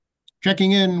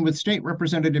Checking in with State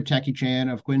Representative Tackey Chan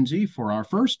of Quincy for our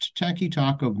first Tackey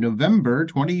Talk of November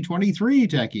 2023,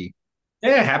 Tackey.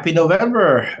 Yeah, happy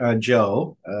November,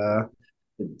 Joe.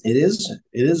 It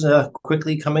is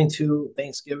quickly coming to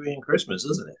Thanksgiving and Christmas,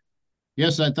 isn't it?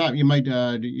 Yes, I thought you might,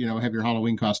 have your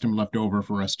Halloween costume left over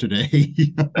for us today.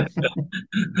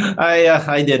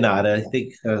 I did not. I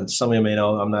think some of you may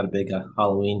know I'm not a big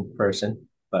Halloween person,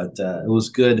 but it was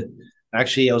good.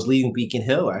 Actually, I was leaving Beacon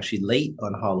Hill actually late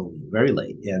on Halloween, very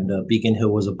late, and Beacon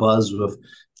Hill was abuzz with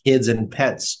kids and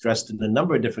pets dressed in a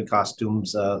number of different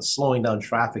costumes, slowing down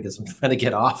traffic as I'm trying to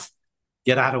get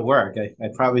out of work. I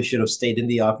probably should have stayed in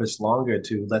the office longer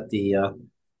to let the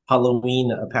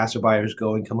Halloween passerbyers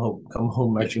go and come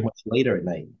home actually much later at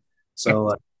night.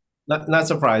 So not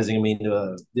surprising. I mean,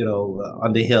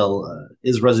 on the hill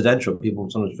is residential. People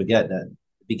sometimes forget that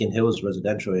Beacon Hill is a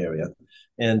residential area,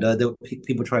 and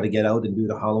people try to get out and do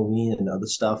the Halloween and other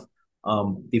stuff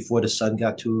before the sun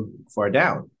got too far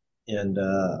down. And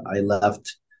I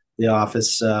left the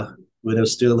office when it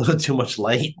was still a little too much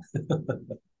light.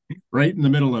 Right in the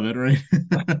middle of it, right?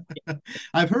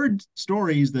 I've heard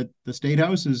stories that the State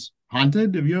House is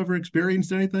haunted. Have you ever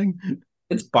experienced anything?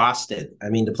 It's Boston. I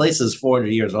mean, the place is 400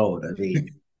 years old. I mean,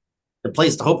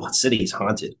 the whole city is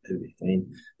haunted. I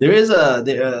mean, there is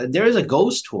a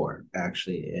ghost tour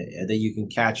actually that you can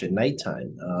catch at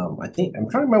nighttime. I think I'm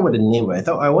trying to remember what the name of it.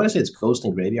 I want to say it's Ghost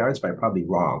and Graveyards, but I'm probably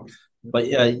wrong. But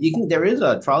you can. There is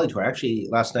a trolley tour. Actually,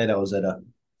 last night I was at a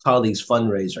colleague's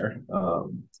fundraiser,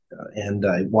 and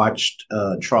I watched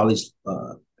trolleys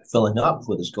filling up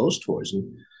for this ghost tours.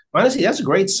 And honestly, that's a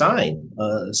great sign.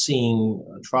 Seeing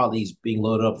trolleys being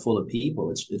loaded up full of people.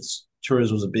 It's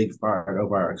tourism is a big part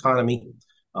of our economy.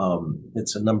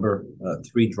 It's a number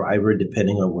three driver,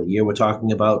 depending on what year we're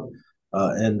talking about.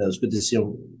 And it was good to see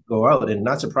them go out. And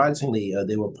not surprisingly,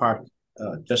 they were parked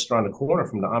just around the corner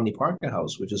from the Omni Parker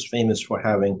House, which is famous for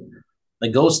having a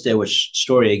ghost there. Which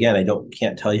story again?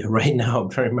 Can't tell you right now. I'm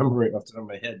trying to remember it off the top of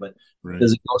my head, but Right.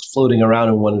 there's a ghost floating around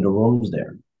in one of the rooms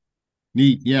there.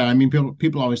 Neat. Yeah, I mean,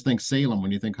 people always think Salem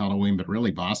when you think Halloween, but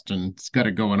really Boston's got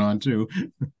it going on too.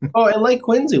 Oh, and like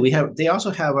Quincy, they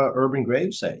also have urban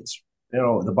grave sites.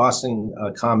 The Boston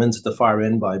Commons at the far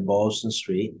end by Boylston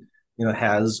Street,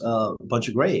 has a bunch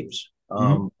of graves.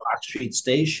 Mhm. Park Street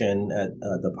Station at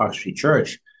the Park Street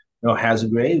Church, has a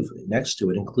grave next to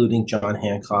it, including John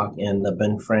Hancock and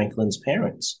Ben Franklin's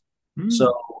parents. Mhm.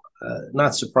 So,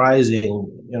 not surprising,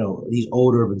 these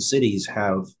old urban cities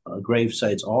have grave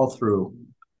sites all through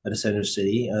the center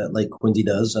city, like Quincy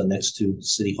does next to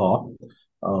City Hall.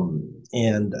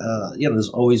 And there's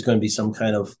always going to be some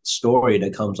kind of story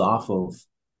that comes off of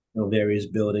various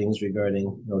buildings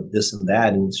regarding this and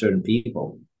that and certain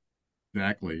people.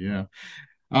 Exactly. Yeah.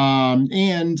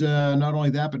 And not only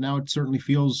that, but now it certainly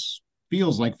feels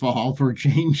like fall for a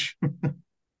change.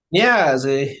 Yeah, as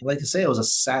I like to say, it was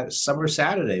a summer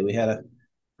Saturday. We had a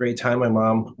great time. My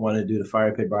mom wanted to do the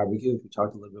fire pit barbecue, we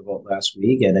talked a little bit about last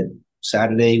week, and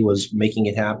Saturday was making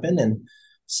it happen, and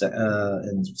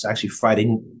it's actually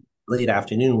Friday late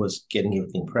afternoon was getting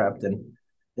everything prepped, and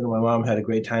my mom had a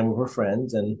great time with her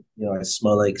friends, and I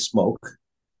smell like smoke.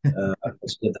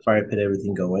 Let's get the fire pit,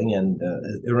 everything going, and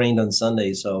it rained on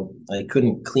Sunday, so I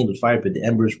couldn't clean the fire pit. The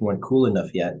embers weren't cool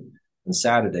enough yet on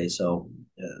Saturday, so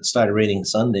it started raining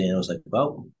Sunday, and I was like,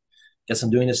 well, guess I'm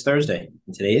doing this Thursday,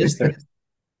 and today is Thursday.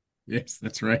 Yes,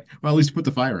 that's right. Well, at least put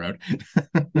the fire out.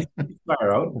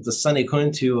 Fire out. It's a sunny,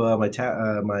 according to my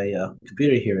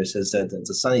computer here. It says that it's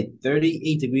a sunny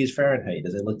 38 degrees Fahrenheit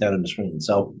as I look down on the screen.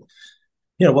 So,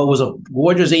 what was a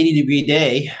gorgeous 80-degree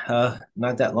day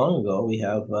not that long ago, we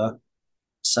have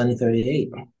sunny 38.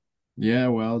 Yeah,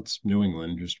 well, it's New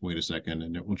England. Just wait a second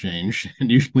and it will change. It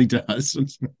usually does.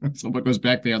 So it goes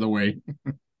back the other way.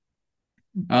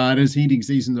 It is heating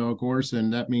season, though, of course,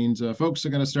 and that means folks are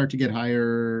going to start to get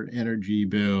higher energy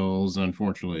bills,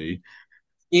 unfortunately.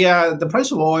 Yeah, the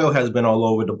price of oil has been all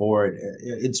over the board.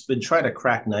 It's been trying to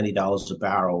crack $90 a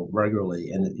barrel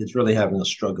regularly, and it's really having a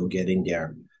struggle getting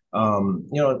there.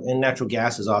 And natural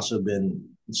gas has also been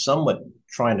somewhat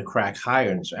trying to crack higher,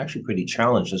 and it's actually pretty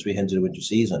challenged as we head into the winter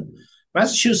season.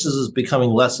 Massachusetts is becoming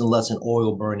less and less an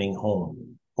oil burning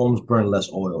home. Homes burn less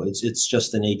oil. It's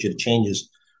just the nature that changes.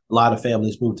 A lot of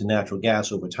families move to natural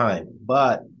gas over time.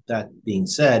 But that being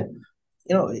said,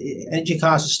 energy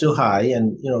costs are still high,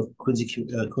 and Quincy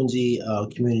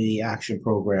Community Action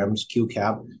Programs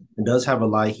 (QCAP) it does have a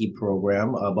LIHEAP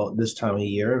program about this time of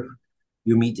year.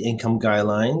 You meet the income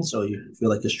guidelines, or you feel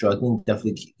like you're struggling,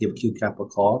 definitely give QCAP a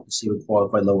call to see what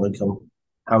qualified low income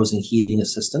housing heating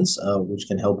assistance, which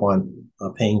can help on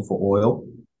paying for oil,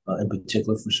 in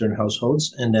particular for certain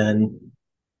households. And then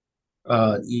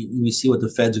We see what the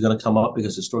feds are going to come up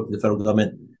because historically the federal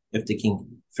government, if they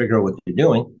can figure out what they're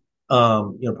doing,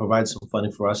 provide some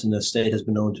funding for us, and the state has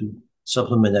been known to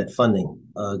supplement that funding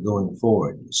going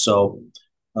forward. So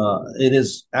it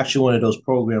is actually one of those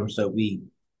programs that we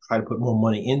try to put more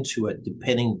money into it,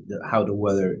 depending how the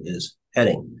weather is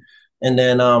heading. And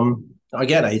then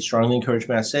again, I strongly encourage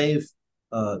mass save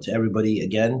to everybody.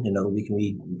 Again, we can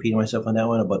be repeating myself on that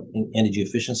one about energy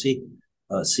efficiency.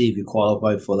 See if you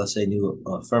qualify for, let's say, new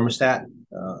thermostat.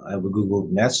 I have a Google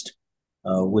Nest,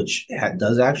 which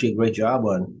does actually a great job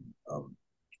on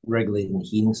regulating the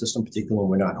heating system, particularly when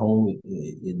we're not home.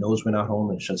 It knows we're not home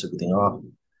and it shuts everything off.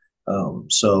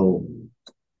 So,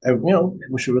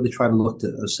 we should really try to look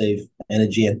to save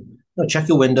energy and check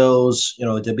your windows.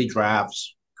 There'll be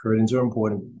drafts. Curtains are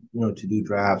important. To do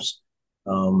drafts.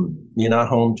 You're not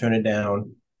home, turn it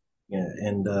down. Yeah,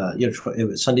 and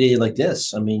Sunday like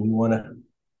this, I mean, you want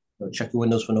to check your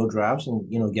windows for no drafts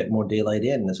and get more daylight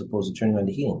in as opposed to turning on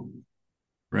the heating.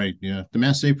 Right. Yeah. The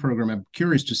Mass Save program, I'm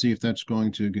curious to see if that's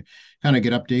going to kind of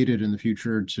get updated in the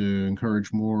future to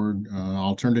encourage more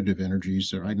alternative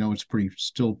energies. I know it's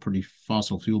still pretty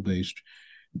fossil fuel based.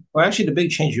 Well, actually, the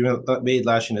big change you made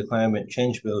last year in the climate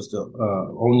change bill is to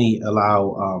only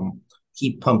allow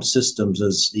heat pump systems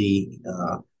as the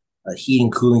a heating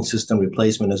cooling system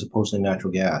replacement as opposed to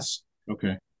natural gas.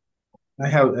 Okay. I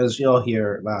have, as you all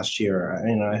hear last year,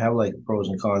 I have like pros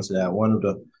and cons to that. One of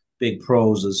the big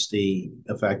pros is the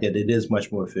fact that it is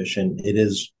much more efficient. It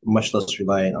is much less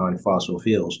reliant on fossil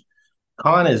fuels.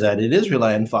 Con is that it is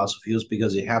reliant on fossil fuels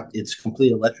because it's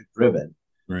completely electric driven,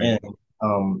 right.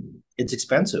 And it's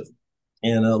expensive.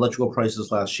 And electrical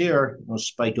prices last year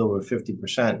spiked over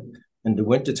 50% in the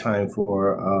wintertime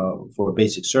for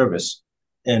basic service.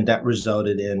 And that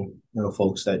resulted in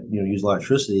folks that use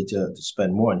electricity to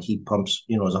spend more, and heat pumps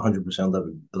is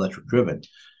 100% electric driven.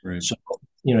 Right. So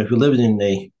if you live in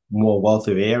a more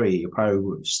wealthier area, you probably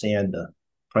would stand the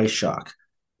price shock.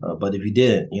 But if you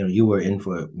didn't, you were in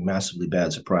for a massively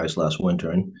bad surprise last winter,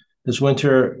 and this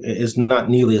winter is not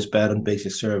nearly as bad on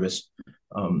basic service.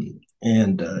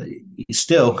 And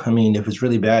still, I mean, if it's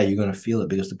really bad, you're going to feel it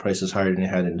because the price is higher than you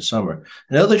had in the summer.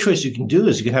 Another choice you can do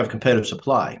is you can have competitive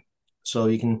supply. So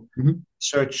you can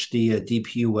search the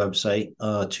DPU website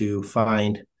to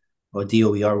find, or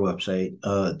DOER website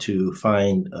to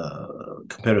find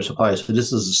competitive suppliers. So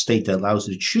this is a state that allows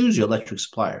you to choose your electric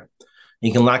supplier.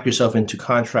 You can lock yourself into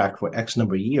contract for X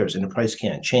number of years, and the price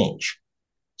can't change.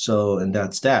 So, and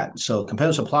that's that. So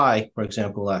competitive supply, for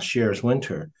example, last year's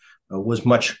winter was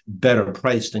much better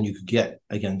priced than you could get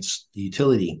against the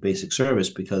utility basic service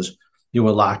because you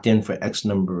were locked in for X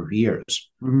number of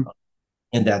years.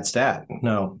 And that's that.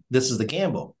 Now, this is the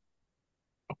gamble.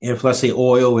 If, let's say,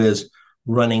 oil is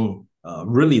running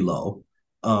really low,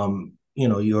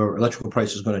 your electrical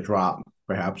price is going to drop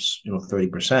perhaps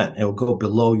 30%. It will go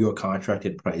below your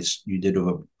contracted price you did with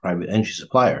a private energy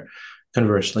supplier.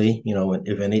 Conversely,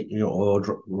 if any oil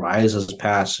rises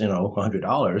past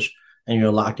 $100 and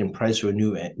you're locked in price with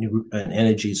an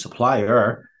energy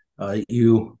supplier,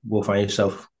 you will find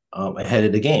yourself ahead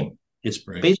of the game. It's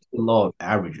basically the law of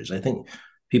averages. I think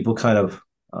people kind of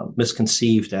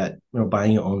misconceive that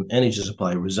buying your own energy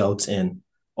supply results in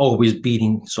always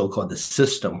beating so-called the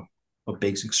system of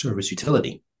basic service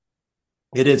utility.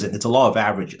 It isn't. It's a law of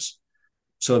averages.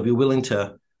 So if you're willing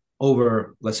to,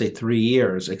 over, let's say, 3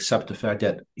 years, accept the fact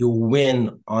that you'll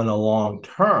win on a long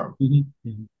term,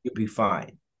 you'll be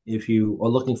fine. If you are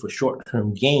looking for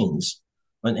short-term gains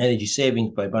on energy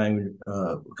savings by buying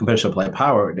competitive supply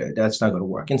power, that's not going to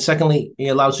work. And secondly, it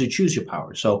allows you to choose your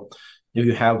power. So if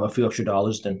you have a few extra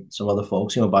dollars than some other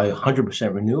folks, buy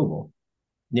 100% renewable.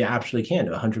 You absolutely can.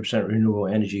 There are 100% renewable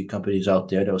energy companies out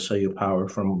there that will sell you power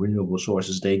from renewable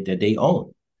sources that they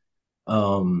own.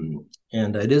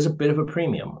 And it is a bit of a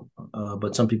premium,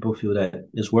 but some people feel that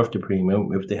it's worth the premium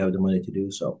if they have the money to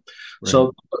do so. Right.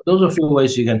 So those are a few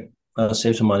ways you can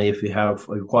save some money if you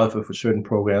qualify for certain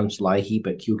programs. LIHEAP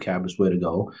at QCAP is where to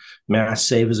go. Mass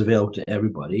Save is available to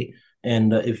everybody.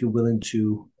 And if you're willing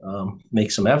to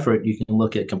make some effort, you can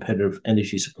look at competitive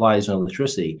energy supplies and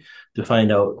electricity to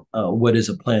find out what is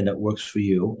a plan that works for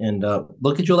you. And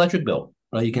look at your electric bill.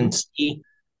 You can see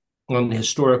on the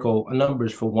historical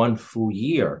numbers for one full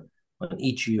year on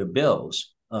each of your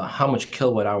bills how much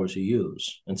kilowatt hours you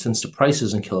use. And since the price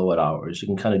is in kilowatt hours, you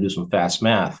can kind of do some fast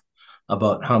math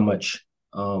about how much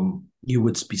you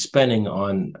would be spending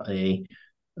on a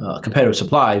competitive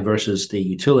supply versus the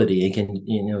utility. It can,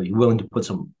 you're willing to put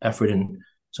some effort in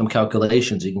some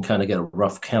calculations, you can kind of get a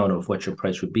rough count of what your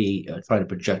price would be, try to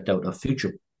project out a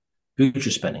future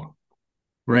spending.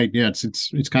 Right. Yeah.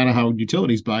 It's kind of how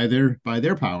utilities buy their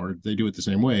power. They do it the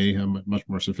same way. A much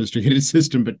more sophisticated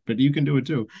system, but you can do it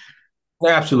too.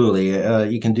 Absolutely.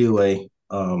 You can do the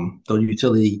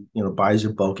utility, buys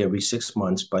in bulk every 6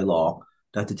 months by law.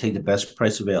 They have to take the best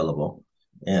price available,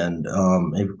 and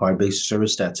if you provide basic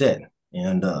service, that's it.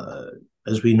 And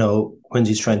as we know,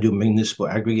 Quincy's trying to do municipal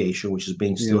aggregation, which is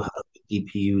being Yeah. still held with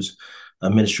DPU's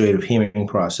administrative hearing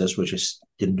process, which is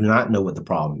do not know what the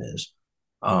problem is.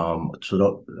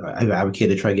 I've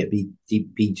advocated try to get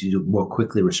BP to more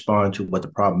quickly respond to what the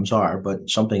problems are, but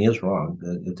something is wrong.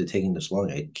 If they're taking this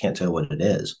long, I can't tell what it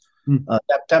is. Hmm.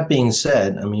 That being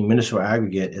said, I mean, municipal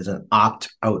aggregate is an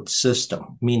opt-out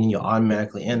system, meaning you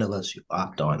automatically end unless you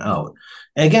opt on out.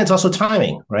 And again, it's also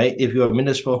timing, right? If you have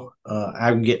municipal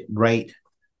aggregate right,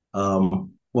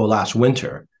 last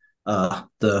winter,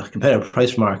 the competitive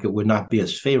price market would not be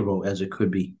as favorable as it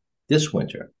could be this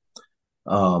winter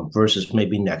versus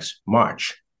maybe next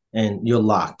March, and you're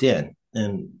locked in.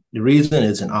 And the reason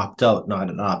it's an opt out,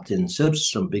 not an opt in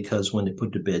system, because when they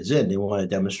put the bids in, they want to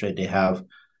demonstrate they have,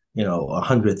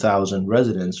 100,000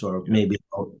 residents or maybe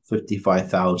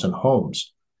 55,000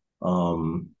 homes.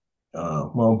 Um, uh,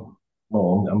 well,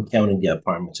 I'm counting the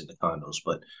apartments and the condos,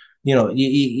 but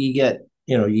you get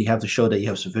you have to show that you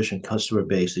have sufficient customer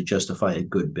base to justify a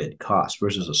good bid cost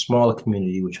versus a smaller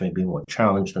community, which may be more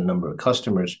challenged in number of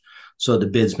customers. So the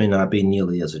bids may not be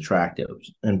nearly as attractive.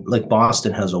 And like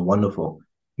Boston has a wonderful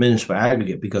municipal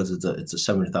aggregate because it's a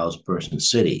 70,000 person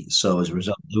city. So as a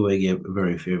result, they get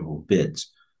very favorable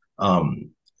bids.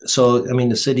 So I mean,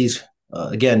 the cities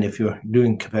again, if you're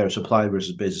doing comparative supply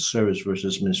versus basic service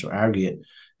versus municipal aggregate,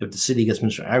 if the city gets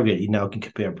municipal aggregate, you now can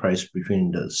compare price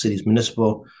between the city's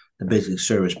municipal, the basic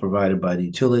service provided by the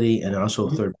utility, and also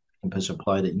a third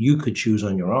supply that you could choose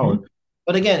on your own. Mm-hmm.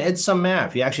 But again, it's some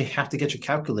math. You actually have to get your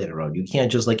calculator out. You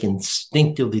can't just like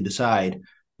instinctively decide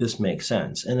this makes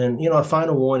sense. And then, a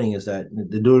final warning is that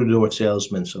the door-to-door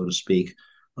salesmen, so to speak,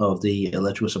 of the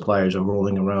electrical suppliers are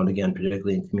rolling around again,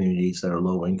 particularly in communities that are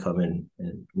low income and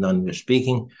non-English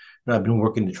speaking. And I've been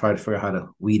working to try to figure out how to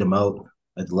weed them out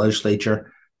at the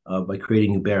legislature by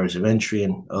creating new barriers of entry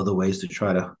and other ways to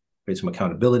try to create some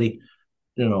accountability.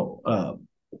 Don't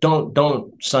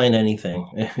sign anything.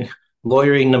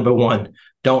 Lawyering number one,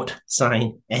 don't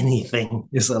sign anything.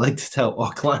 As I like to tell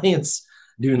all clients,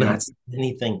 do Yeah. not sign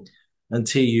anything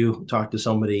until you talk to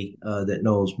somebody that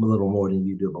knows a little more than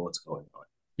you do about what's going on.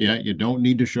 Yeah. You don't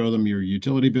need to show them your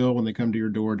utility bill when they come to your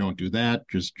door. Don't do that.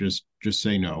 Just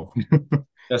say no.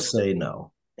 Just say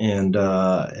no. And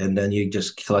then you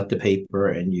just collect the paper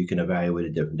and you can evaluate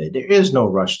a different day. There is no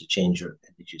rush to change your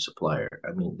energy supplier.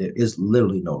 I mean, there is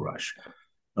literally no rush.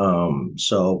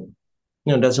 So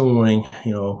that's a warning.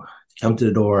 Come to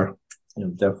the door.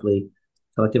 Definitely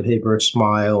collect the paper,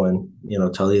 smile, and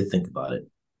tell you to think about it.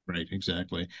 Right,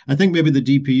 exactly. I think maybe the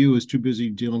DPU is too busy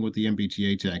dealing with the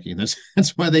MBTA tacky. That's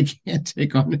why they can't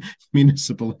take on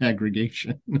municipal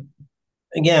aggregation.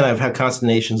 Again, I've had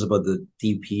consternations about the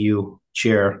DPU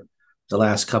chair, the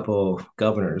last couple of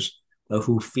governors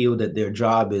who feel that their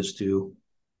job is to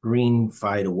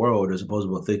greenify the world as opposed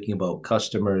to thinking about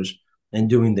customers and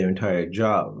doing their entire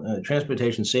job.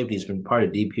 Transportation safety has been part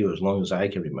of DPU as long as I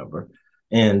can remember.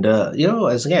 And,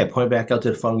 as again, I point back out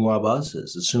to the Fungwa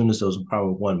buses. As soon as there was a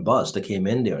problem with one bus, they came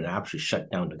in there and actually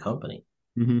shut down the company.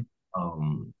 Mm-hmm.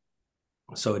 Um,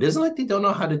 so it isn't like they don't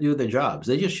know how to do their jobs.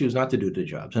 They just choose not to do their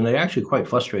jobs. And they're actually quite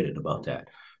frustrated about that.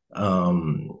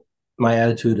 My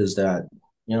attitude is that,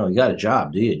 you got a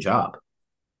job, do your job.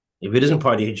 If it isn't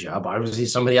part of your job, obviously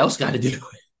somebody else got to do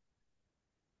it.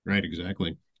 Right,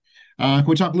 exactly. Can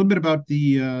we talk a little bit about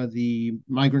the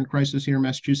migrant crisis here in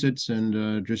Massachusetts?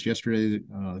 And just yesterday,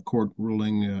 the court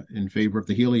ruling in favor of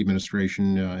the Healy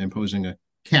administration, imposing a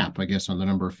cap, I guess, on the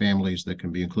number of families that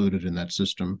can be included in that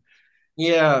system.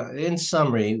 Yeah, in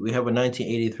summary, we have a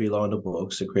 1983 law in the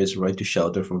books that creates a right to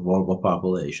shelter for vulnerable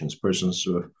populations, persons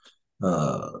with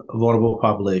vulnerable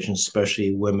populations,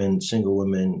 especially women, single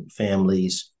women,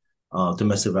 families,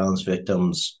 domestic violence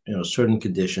victims, certain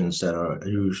conditions that are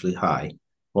usually high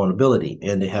vulnerability,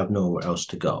 and they have nowhere else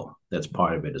to go. That's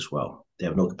part of it as well. They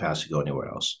have no capacity to go anywhere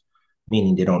else,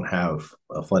 meaning they don't have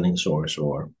a funding source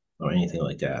or anything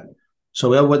like that. So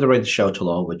we have the right to shelter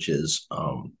law, which is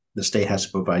the state has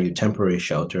to provide you temporary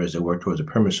shelter as they work towards a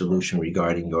permanent solution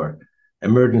regarding your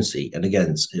emergency. And again,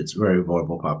 it's very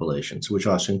vulnerable populations, which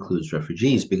also includes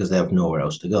refugees because they have nowhere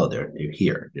else to go. They're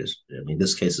here.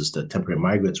 This case is the temporary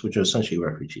migrants, which are essentially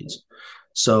refugees.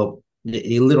 So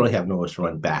they literally have nowhere to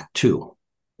run back to.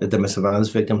 The domestic violence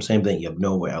victim, same thing. You have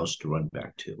nowhere else to run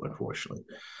back to, unfortunately.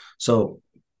 So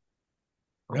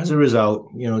As a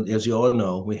result, as you all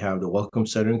know, we have the Welcome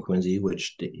Center in Quincy,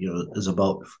 which is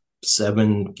about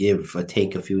 7, give or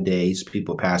take a few days,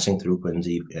 people passing through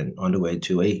Quincy and on the way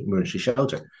to a emergency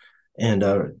shelter. And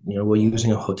we're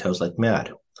using hotels like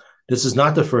mad. This is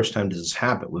not the first time this has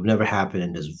happened. We've never happened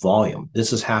in this volume.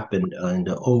 This has happened in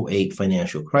the '08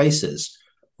 financial crisis,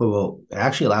 well,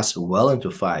 actually lasted well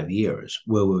into 5 years,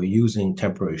 where we were using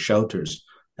temporary shelters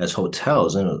as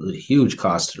hotels, and a huge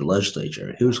cost to the legislature,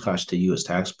 a huge cost to U.S.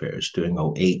 taxpayers during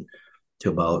 '08 to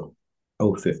about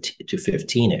 015 to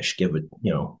 15-ish, give it,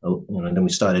 and then we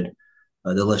started,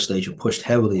 the legislature pushed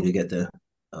heavily to get the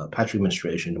Patrick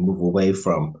administration to move away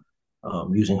from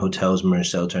using hotels, emergency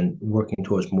shelter, and working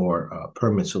towards more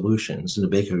permanent solutions. And the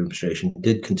Baker administration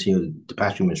did continue, the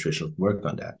Patrick administration work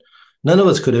on that. None of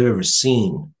us could have ever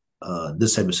seen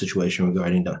this type of situation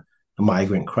regarding the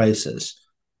migrant crisis.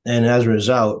 And as a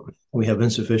result, we have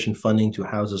insufficient funding to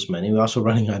house as many. We're also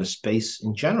running out of space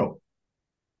in general.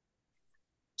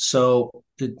 So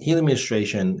the Healy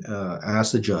administration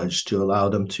asked the judge to allow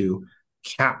them to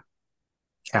cap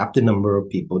the number of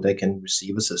people that can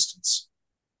receive assistance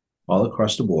all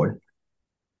across the board.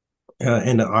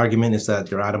 And the argument is that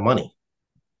they're out of money.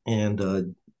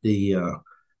 And the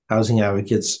housing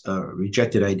advocates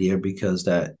rejected the idea because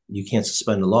that you can't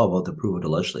suspend the law without the approval of the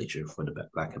legislature, for the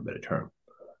lack of a better term.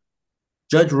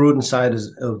 Judge ruled inside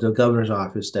of the governor's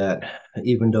office that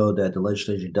even though that the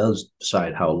legislature does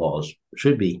decide how laws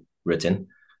should be written,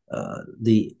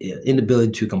 the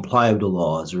inability to comply with the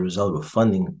law as a result of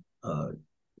funding,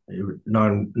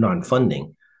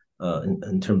 non-funding,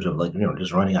 in terms of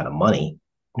just running out of money,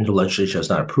 the legislature has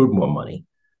not approved more money,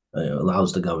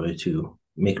 allows the governor to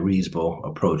make a reasonable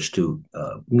approach to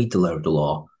meet the letter of the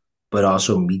law, but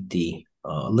also meet the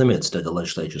limits that the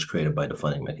legislature has created by the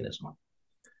funding mechanism.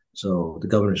 So the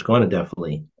governor is going to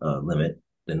definitely limit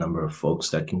the number of folks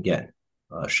that can get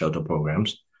shelter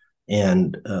programs.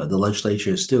 And the legislature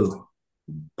is still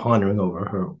pondering over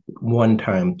her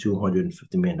one-time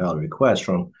 $250 million request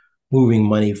from moving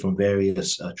money from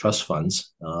various trust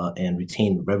funds and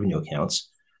retained revenue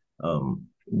accounts,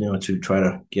 to try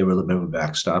to give her a little bit of a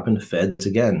backstop. And the feds,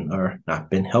 again, are not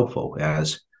been helpful,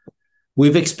 as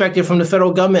we've expected from the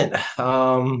federal government.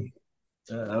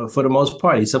 For the most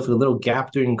part, except for the little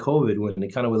gap during COVID when they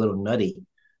kind of were a little nutty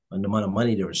on the amount of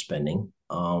money they were spending.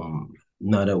 Now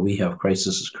that we have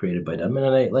crises created by them, and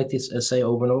I like to say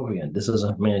over and over again, this is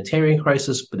a humanitarian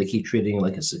crisis, but they keep treating it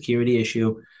like a security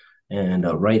issue, and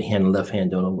right hand and left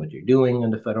hand don't know what they're doing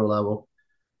on the federal level,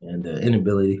 and the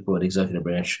inability for the executive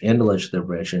branch and the legislative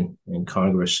branch and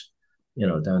Congress,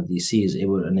 down in DC, is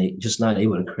able to just not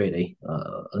able to create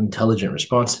a intelligent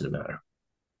response to the matter.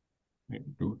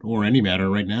 Or any matter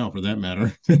right now, for that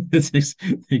matter.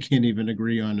 They can't even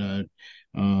agree on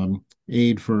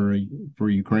aid for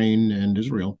Ukraine and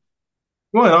Israel.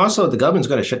 Well, and also the government's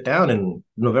going to shut down in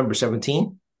November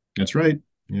 17th. That's right.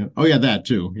 Yeah. Oh, yeah, that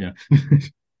too. Yeah.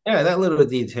 Yeah, that little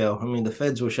detail. I mean, the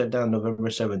feds will shut down November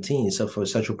 17th, except for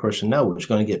essential personnel, which is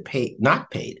going to get paid,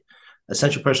 not paid.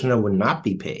 Essential personnel will not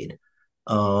be paid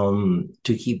to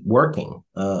keep working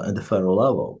at the federal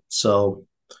level. So,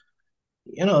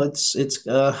 it's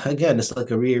again, it's like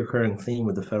a reoccurring theme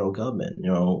with the federal government.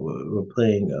 We're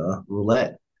playing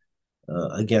roulette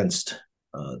against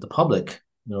the public,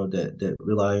 that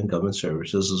rely on government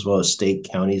services, as well as state,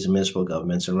 counties, and municipal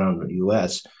governments around the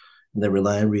U.S. that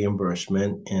rely on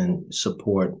reimbursement and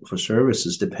support for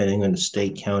services depending on the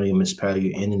state, county, and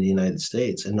municipality in the United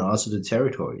States, and also the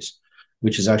territories,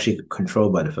 which is actually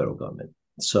controlled by the federal government.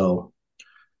 So,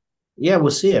 yeah,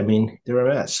 we'll see. I mean, they're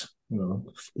a mess.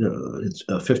 It's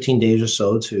 15 days or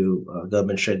so to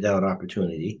government shutdown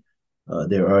opportunity.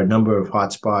 There are a number of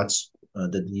hotspots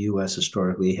that the U.S.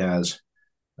 historically has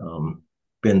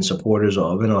been supporters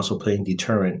of, and also playing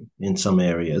deterrent in some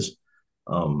areas,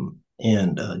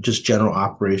 and just general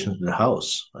operations of the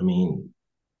House. I mean,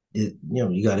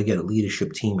 you got to get a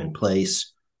leadership team in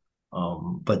place.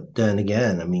 But then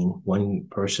again, I mean, one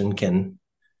person can,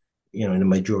 in the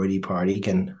majority party,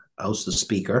 can oust the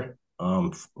speaker,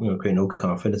 create no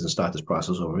confidence and start this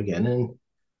process over again. And,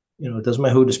 it doesn't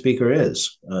matter who the speaker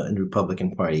is in the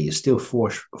Republican Party. It's still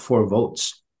four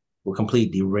votes will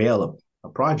completely derail a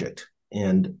project.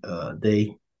 And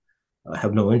they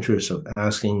have no interest of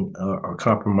asking or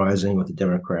compromising with the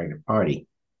Democratic Party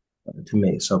to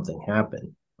make something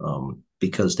happen,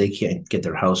 because they can't get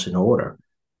their house in order.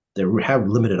 They have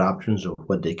limited options of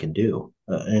what they can do.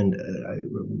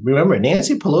 Remember,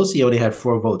 Nancy Pelosi only had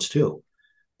 4 votes too.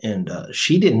 And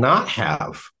she did not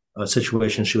have a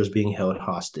situation she was being held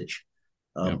hostage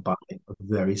by a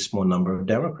very small number of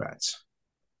Democrats.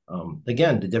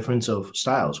 Again, the difference of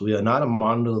styles. We are not a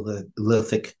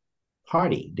monolithic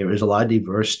party. There is a lot of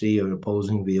diversity of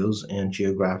opposing views and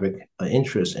geographic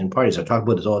interests in parties. I talk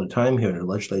about this all the time here. The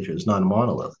legislature is not a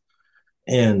monolith,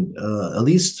 and at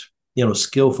least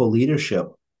skillful leadership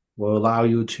will allow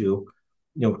you to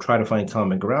try to find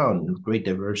common ground and great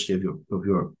diversity of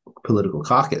your political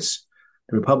caucus.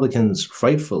 The Republicans,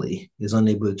 frightfully, is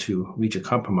unable to reach a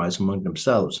compromise among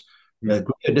themselves.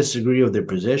 Agree or disagree with their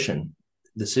position,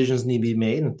 decisions need to be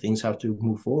made and things have to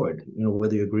move forward.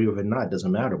 Whether you agree with it or not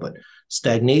doesn't matter, but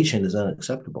stagnation is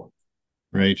unacceptable.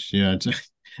 Right. Yeah.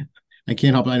 I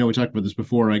can't help. I know we talked about this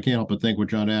before. I can't help but think what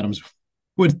John Adams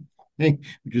would think.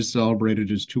 We just celebrated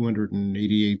his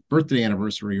 288th birthday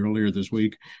anniversary earlier this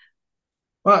week.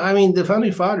 Well, I mean, the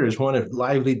founding fathers wanted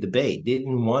lively debate. They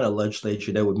didn't want a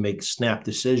legislature that would make snap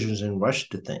decisions and rush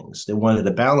to things. They wanted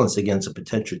a balance against a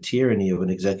potential tyranny of an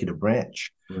executive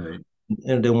branch. Right.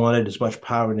 And they wanted as much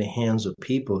power in the hands of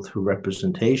people through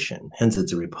representation. Hence,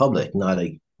 it's a republic, not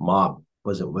a mob.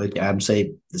 Was it what Adams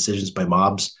say? Decisions by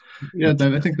mobs. Yeah,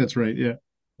 I think that's right. Yeah.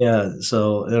 Yeah.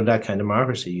 So that kind of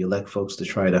democracy, you elect folks to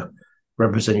try to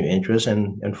represent your interests,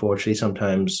 and unfortunately,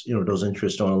 sometimes those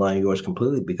interests don't align yours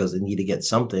completely because they need to get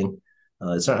something.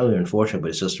 It's not really unfortunate,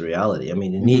 but it's just a reality. I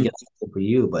mean, they need to get something for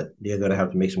you, but they're going to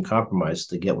have to make some compromise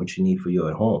to get what you need for you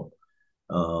at home.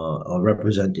 Or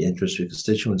represent the interest of your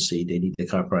constituency. They need to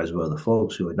compromise with other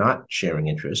folks who are not sharing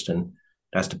interest, and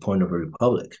that's the point of a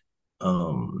republic.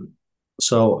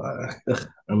 So,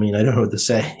 I mean, I don't know what to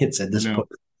say. It's at this point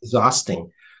exhausting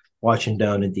watching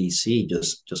down in D.C.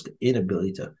 just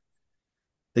inability to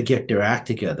get their act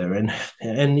together, and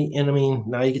I mean,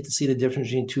 now you get to see the difference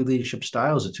between two leadership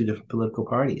styles of two different political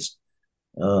parties,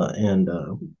 and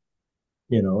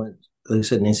like I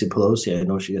said, Nancy Pelosi, I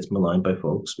know she gets maligned by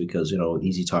folks because,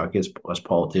 easy targets, us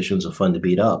politicians are fun to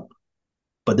beat up.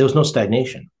 But there was no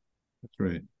stagnation. That's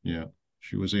right. Yeah.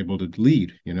 She was able to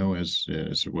lead, as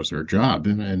it was her job,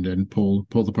 and pull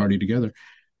the party together.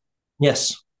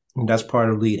 Yes. And that's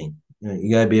part of leading.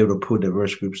 You got to be able to put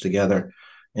diverse groups together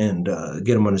and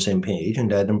get them on the same page. And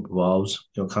that involves,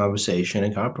 conversation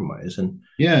and compromise. And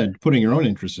yeah, putting your own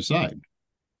interests aside.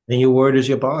 And your word is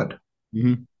your bond.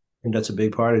 Mm-hmm. And that's a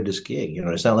big part of this gig.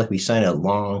 It's not like we sign a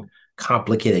long,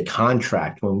 complicated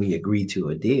contract when we agree to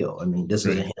a deal. I mean, this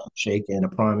is a handshake and a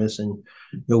promise and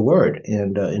your word.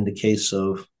 And in the case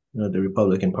of the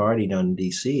Republican Party down in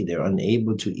D.C., they're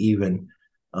unable to even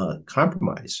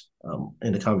compromise.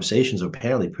 And the conversations are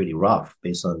apparently pretty rough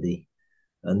based on the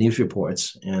news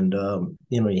reports. And,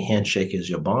 your handshake is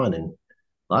your bond. And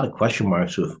a lot of question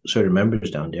marks with certain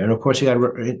members down there. And of course, you got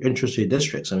interested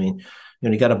districts. I mean,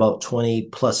 you got about 20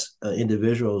 plus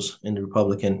individuals in the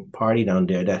Republican Party down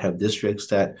there that have districts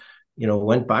that,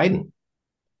 went Biden.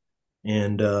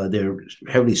 And they're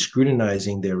heavily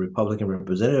scrutinizing their Republican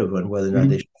representative on whether or not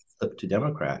they should flip to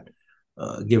Democrat,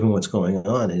 given what's going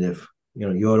on. And if,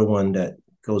 you're the one that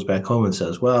goes back home and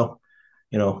says, well,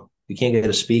 you can't get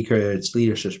a speaker, it's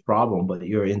leadership's problem, but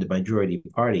you're in the majority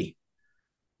party,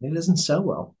 it doesn't sell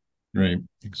well. Right.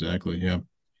 Exactly. Yeah.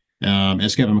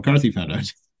 As Kevin McCarthy found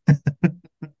out.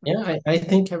 Yeah, I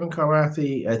think Kevin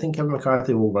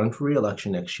McCarthy will run for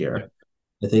re-election next year.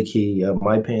 I think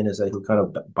my opinion is that he'll kind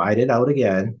of bite it out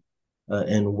again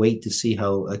and wait to see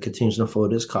how it continues to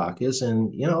unfold his caucus.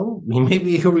 And,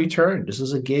 maybe he'll return. This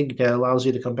is a gig that allows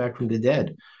you to come back from the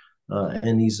dead.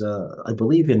 And he's, I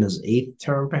believe, in his 8th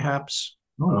term, perhaps.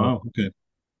 Oh, wow. Okay.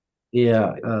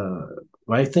 Yeah.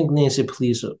 I think Nancy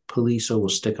Pelosi will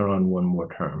stick around one more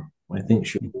term. I think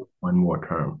she'll do one more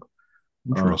term.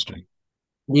 Interesting.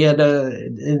 Yeah,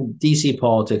 in DC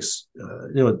politics,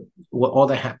 all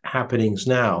the happenings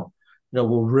now,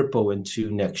 will ripple into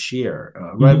next year.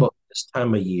 Right about this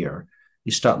time of year,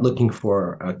 you start looking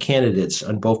for candidates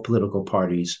on both political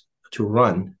parties to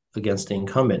run against the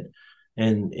incumbent.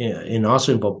 And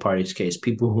also in both parties' case,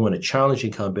 people who want to challenge the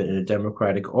incumbent in a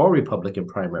Democratic or Republican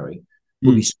primary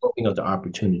will be scoping out the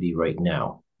opportunity right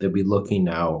now. They'll be looking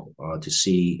now to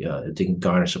see if they can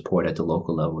garner support at the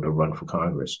local level to run for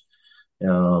Congress. If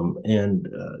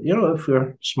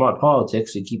you're smart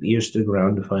politics, you keep ears to the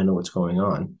ground to find out what's going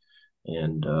on.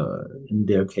 And in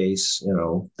their case,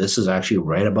 this is actually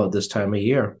right about this time of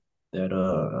year that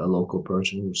a local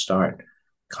person will start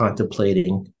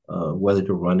contemplating whether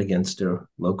to run against their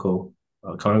local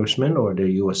congressman or their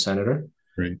U.S. senator.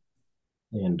 Great.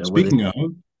 And speaking of,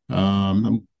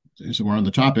 so we're on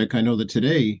the topic. I know that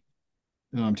today,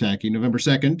 Tackey, November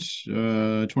 2nd,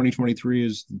 2023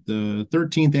 is the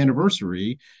 13th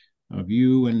anniversary of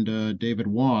you and David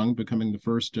Wong becoming the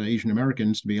first Asian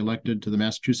Americans to be elected to the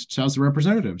Massachusetts House of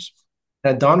Representatives.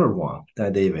 Donald Wong,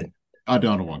 not David.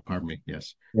 Donald Wong, pardon me.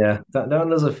 Yes. Yeah,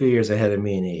 Donald's a few years ahead of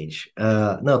me in age.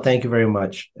 No, thank you very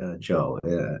much, Joe.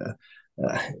 God,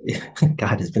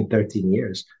 it's been 13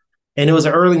 years. And it was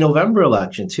an early November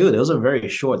election too. There was a very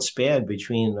short span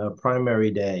between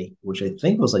primary day, which I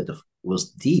think was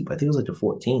deep. I think it was like the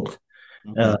 14th,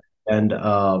 Okay. uh,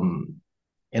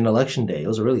 and election day. It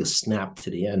was really a snap to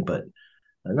the end. But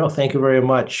no, thank you very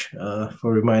much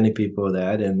for reminding people of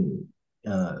that. And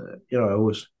I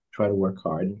always try to work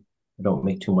hard. I don't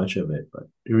make too much of it. But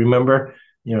you remember,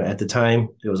 at the time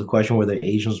there was a question whether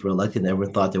Asians were elected, and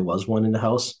everyone thought there was one in the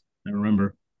House. I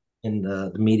remember. And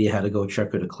the media had to go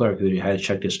check with the clerk, who had to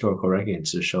check the historical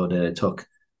records to show that it took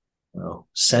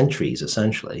centuries,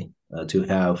 essentially, to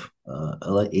have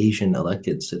Asian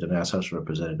elected to the Mass House of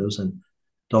Representatives. And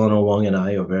Donald Wong and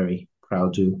I are very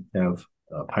proud to have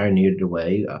pioneered the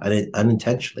way,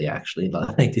 unintentionally, actually.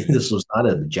 But I think this was not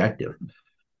an objective.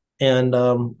 And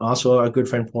also our good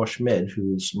friend Paul Schmidt,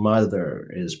 whose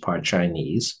mother is part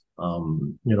Chinese,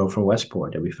 from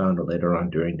Westport, that we found out later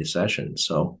on during the session.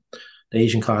 So the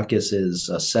Asian caucus is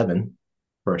 7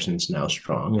 persons now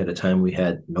strong. At a time we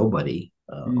had nobody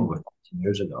over 15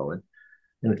 years ago,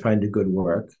 and trying to do good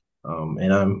work.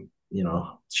 And I'm,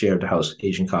 chair of the House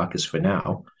Asian caucus for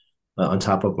now. On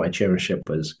top of my chairmanship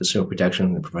as Consumer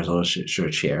Protection and Professor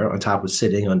Chair, on top of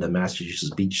sitting on the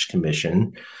Massachusetts Beach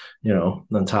Commission,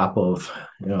 on top of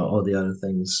all the other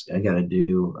things I got to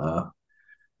do,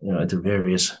 at the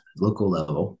various local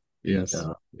level. Yes.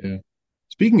 Yeah.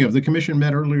 Speaking of, the commission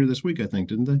met earlier this week, I think,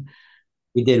 didn't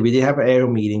they? We did have an annual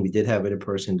meeting. We did have it in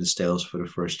person in the Stales for the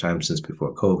first time since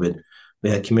before COVID. We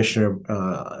had Commissioner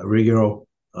Rigero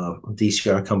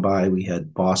DCR come by. We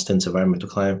had Boston's environmental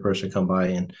climate person come by,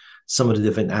 and some of the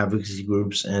different advocacy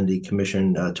groups, and the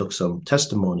commission took some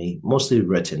testimony, mostly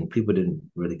written. People didn't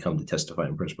really come to testify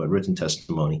in person, but written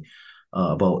testimony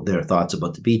about their thoughts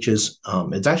about the beaches.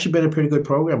 It's actually been a pretty good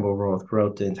program overall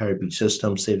throughout the entire beach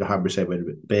system. Save the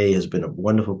Harborside Bay has been a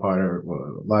wonderful partner.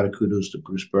 A lot of kudos to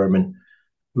Bruce Berman,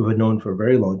 who had known for a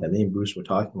very long time. Me and Bruce were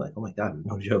talking like, oh my God, we've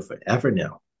known Joe forever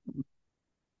now.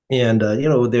 And,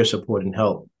 with their support and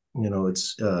help,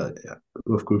 it's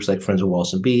with groups like Friends of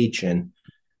Wallaston Beach and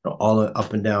all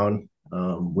up and down,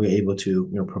 we're able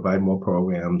to, provide more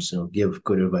programs, give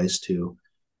good advice to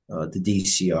the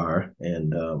DCR,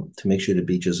 and to make sure the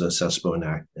beach is accessible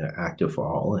and active for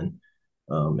all.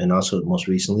 And also most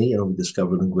recently, we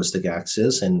discovered linguistic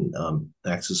access and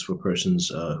access for persons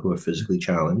who are physically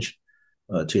challenged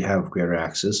to have greater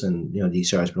access. And,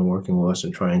 DCR has been working with us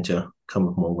and trying to come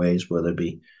up with more ways, whether it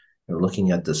be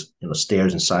looking at this,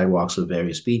 stairs and sidewalks of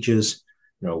various beaches,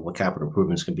 what capital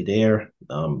improvements can be there.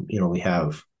 We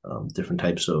have different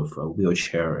types of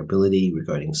wheelchair ability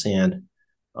regarding sand,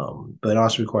 but it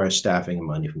also requires staffing and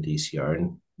money from DCR.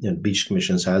 And the Beach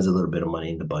Commissions has a little bit of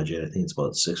money in the budget. I think it's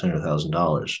about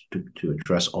 $600,000 to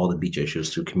address all the beach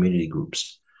issues through community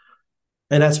groups,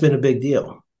 and that's been a big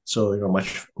deal. So,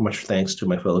 much thanks to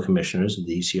my fellow commissioners at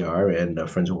DCR and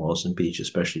Friends of Wallaston Beach,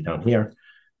 especially down here,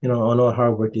 on all the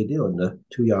hard work they do. And the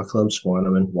 2 yacht clubs,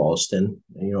 Squantum and Wallaston,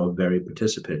 very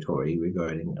participatory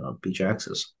regarding beach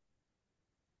access.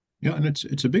 Yeah, and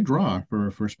it's a big draw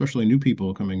for especially new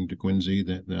people coming to Quincy.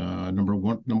 That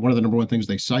one of the number one things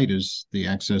they cite is the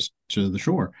access to the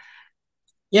shore.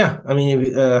 Yeah, I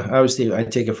mean, obviously, I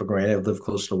take it for granted. I've lived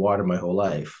close to water my whole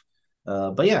life.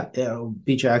 But yeah,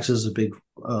 beach access is a big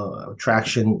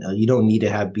attraction. You don't need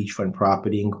to have beachfront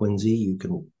property in Quincy. You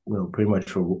can, pretty much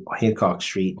from Hancock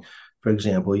Street, for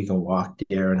example, you can walk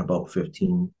there in about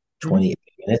 15, 20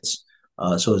 minutes.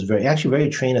 So it's very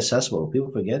train accessible.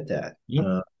 People forget that. Yep.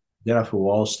 Get off of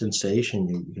Wallaston Station,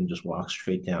 you can just walk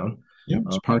straight down. Yep,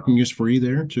 parking is free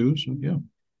there too. So yeah.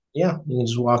 Yeah, you can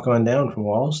just walk on down from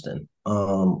Wallaston.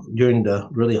 During the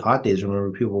really hot days,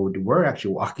 remember people were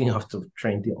actually walking off the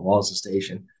train to Wallaston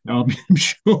Station. I'm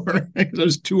sure it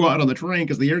was too hot on the train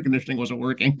because the air conditioning wasn't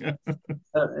working.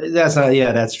 That's not.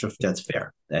 Yeah, that's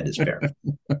fair. That is fair.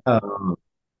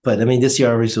 But I mean, this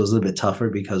year obviously was a little bit tougher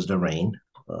because of the rain.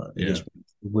 It just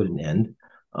wouldn't end.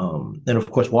 And of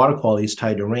course, water quality is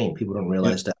tied to rain. People don't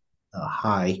realize that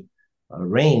high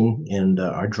rain and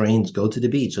our drains go to the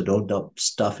beach, so don't dump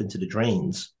stuff into the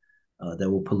drains that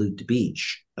will pollute the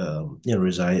beach.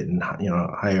 Reside in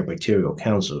higher bacterial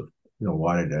counts of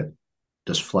water that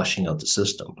just flushing out the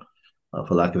system,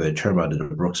 for lack of a term, out of the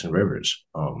brooks and rivers.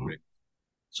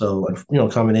 So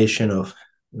combination of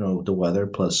the weather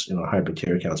plus high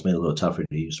bacteria counts made it a little tougher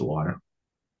to use the water.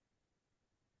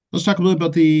 Let's talk a little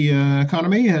about the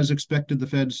economy. As expected, the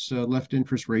Fed's left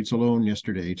interest rates alone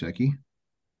yesterday, Tackey.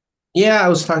 Yeah, I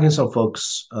was talking to some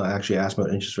folks actually asked about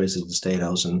interest rates at the state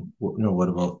house and what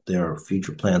about their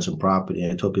future plans on property.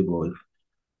 And I told people if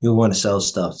you want to sell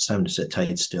stuff, it's time to sit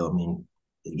tight still. I mean,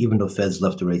 even though Fed's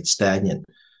left the rate stagnant,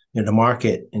 the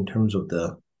market in terms of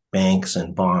the banks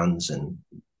and bonds and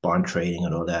bond trading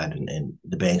and all that, and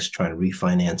the banks trying to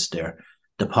refinance their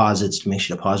deposits to make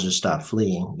sure depositors stop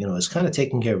fleeing, it's kind of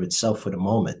taking care of itself for the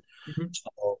moment. Mhm.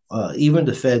 So even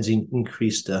the Feds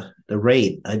increased the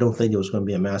rate. I don't think there was going to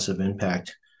be a massive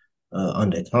impact on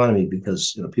the economy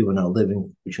because people are now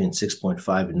living between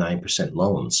 6.5 and 9%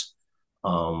 loans.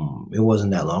 It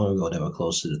wasn't that long ago they were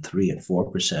closer to 3 and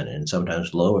 4%, and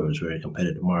sometimes lower. It was very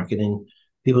competitive marketing.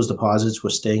 People's deposits were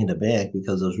staying in the bank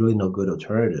because there was really no good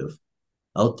alternative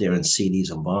out there in CDs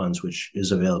and bonds, which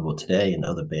is available today in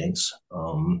other banks,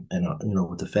 and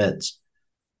with the Feds.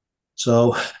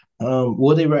 So,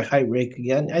 will they hike rate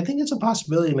again? I think it's a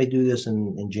possibility they may do this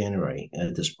in January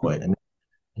at this point. I mean,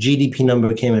 GDP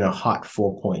number came in a hot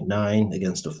 4.9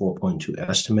 against a 4.2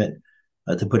 estimate.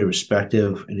 To put it in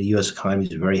perspective, the U.S. economy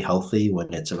is very healthy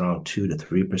when it's around 2 to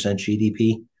 3%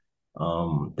 GDP.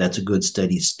 That's a good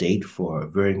steady state for a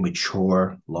very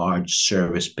mature, large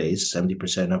service base.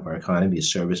 70% of our economy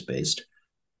is service based.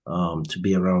 To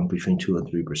be around between 2 and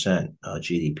 3%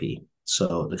 GDP.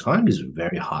 So the economy is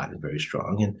very hot and very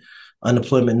strong. And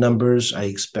unemployment numbers I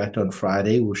expect on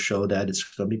Friday will show that it's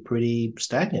going to be pretty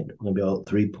stagnant. It's going to be about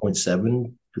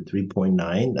 3.7 to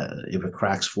 3.9. If it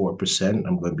cracks 4%,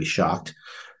 I'm going to be shocked,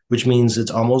 which means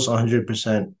it's almost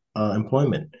 100%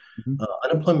 employment. Mhm.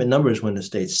 Unemployment numbers, when it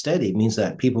stays steady, means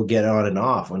that people get on and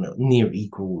off on a near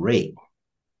equal rate.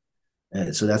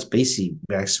 And so that's basically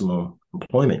maximum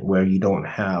employment, where you don't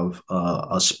have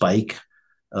a spike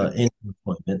Yep. in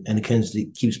employment, and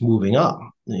it keeps moving up.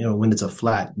 When it's a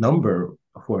flat number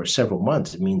for several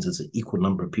months, it means it's an equal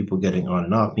number of people getting on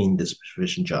and off, meaning there's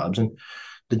sufficient jobs. And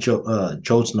the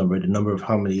JOLTS number, the number of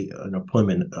how many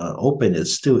unemployment open,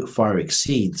 is still far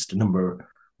exceeds the number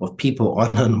of people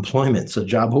on unemployment. So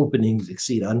job openings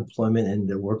exceed unemployment and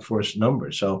the workforce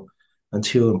number. So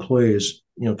until employers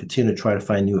continue to try to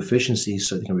find new efficiencies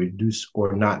so they can reduce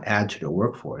or not add to their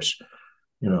workforce,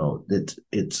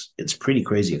 it's pretty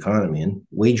crazy economy. And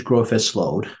wage growth has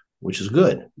slowed, which is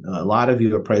good. A lot of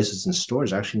your prices in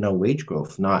stores actually know wage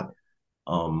growth, not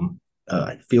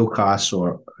fuel costs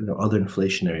or other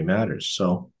inflationary matters.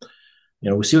 So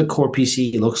we see what core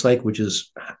PCE looks like, which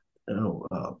is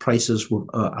prices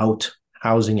out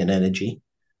housing and energy.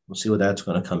 We'll see what that's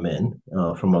going to come in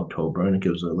from October, and it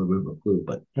gives a little bit of a clue.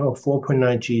 But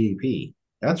 4.9 GDP,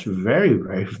 that's very,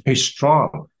 very, very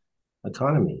strong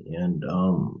economy. And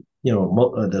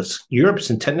Europe's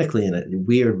technically in a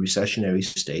weird recessionary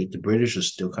state. The British are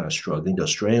still kind of struggling. The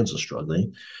Australians are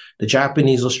struggling. The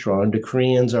Japanese are strong. The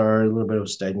Koreans are a little bit of a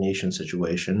stagnation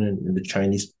situation, and the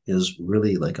Chinese is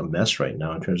really like a mess right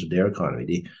now in terms of their economy.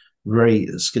 The very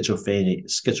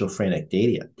schizophrenic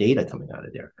data coming out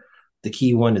of there. The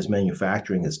key one is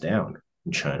manufacturing is down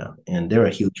in China, and they're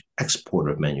a huge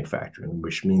exporter of manufacturing,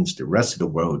 which means the rest of the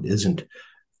world isn't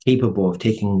capable of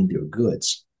taking their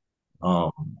goods.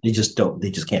 Um, they just don't. They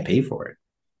just can't pay for it.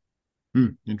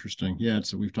 Interesting. Yeah,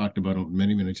 it's we've talked about it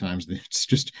many, many times.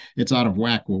 It's out of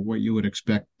whack with what you would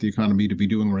expect the economy to be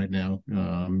doing right now,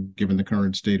 given the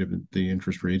current state of the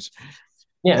interest rates.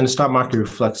 Yeah, and the stock market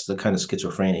reflects the kind of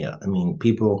schizophrenia. I mean,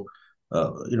 people,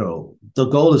 the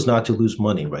goal is not to lose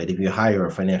money, right? If you hire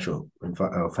a financial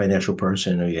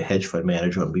person or your hedge fund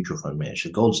manager or mutual fund manager,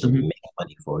 the goal is to Mhm. make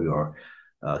money for your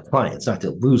clients, not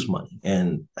to lose money.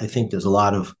 And I think there's a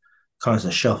lot of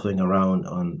constant shuffling around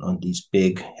on these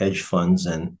big hedge funds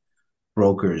and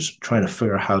brokers trying to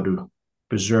figure out how to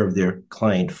preserve their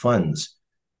client funds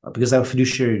because they have a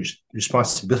fiduciary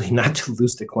responsibility not to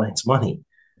lose their clients' money.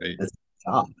 Right. That's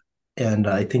the job. And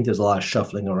I think there's a lot of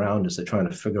shuffling around as they're trying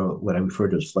to figure out what I refer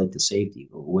to as flight to safety.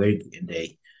 Where can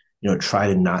they, try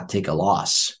to not take a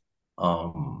loss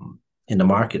in the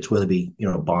markets, whether it be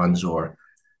bonds or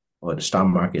the stock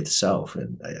market itself.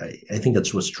 And I think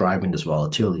that's what's driving this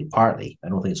volatility. Partly, I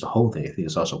don't think it's the whole thing. I think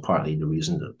it's also partly the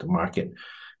reason that the market,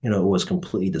 was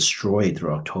completely destroyed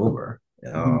through October.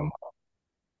 Mhm.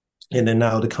 And then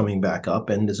now they're coming back up,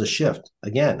 and there's a shift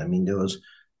again. I mean, there was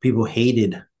people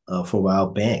hated for a while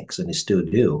banks, and they still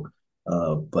do.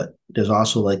 But there's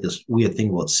also like this weird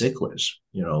thing about cyclers,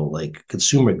 like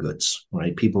consumer goods,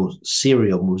 right? People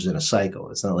cereal moves in a cycle.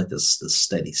 It's not like this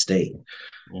steady state.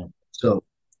 Yeah. So,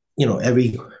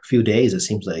 every few days it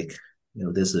seems like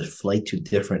there's a flight to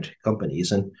different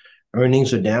companies, and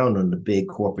earnings are down on the big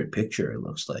corporate picture. It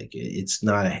looks like it's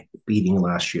not beating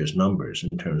last year's numbers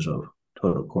in terms of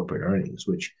total corporate earnings,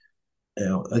 which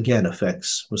again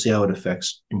affects. We'll see how it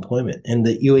affects employment. And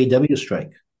the UAW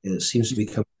strike seems to be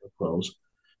coming to a close,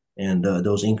 and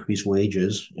those increased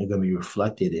wages are going to be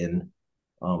reflected in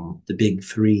the big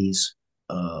three's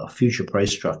future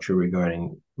price structure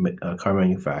regarding car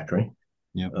manufacturing.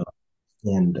 Yep.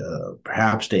 And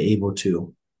perhaps they're able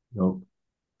to,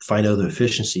 find other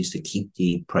efficiencies to keep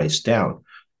the price down.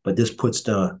 But this puts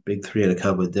the big three at a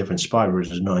couple of different spot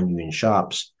versus non-union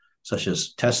shops, such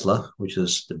as Tesla, which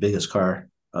is the biggest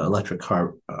electric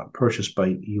car purchased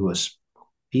by U.S.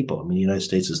 people. I mean, the United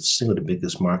States is the single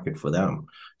biggest market for them.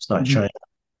 It's not China.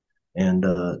 And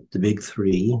the big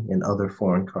three and other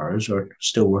foreign cars are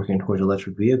still working towards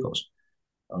electric vehicles.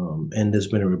 And there's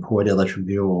been a report that electric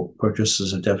vehicle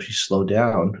purchases have definitely slowed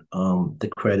down. The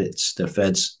credits the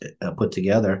Fed's put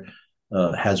together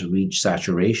has reached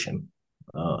saturation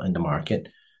in the market.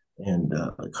 And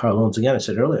car loans, again, I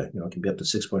said earlier, can be up to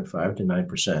 6.5 to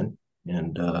 9%.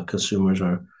 And consumers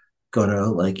are going to,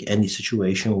 like any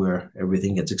situation where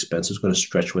everything gets expensive, is going to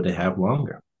stretch what they have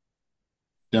longer.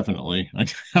 Definitely.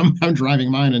 I'm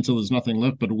driving mine until there's nothing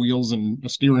left but wheels and a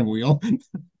steering wheel.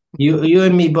 You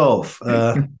and me both.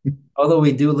 Although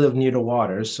we do live near the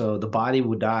water, so the body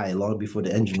will die long before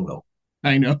the engine will.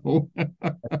 I know.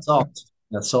 That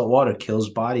salt water kills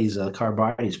bodies, car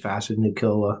bodies, faster than it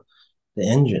kill the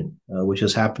engine, which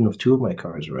has happened with two of my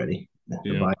cars already.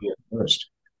 The body at first.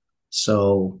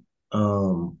 So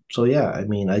yeah. I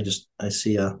mean, I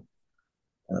see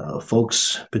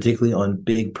folks, particularly on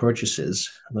big purchases,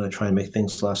 I'm going to try and make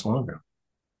things last longer.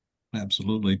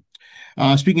 Absolutely.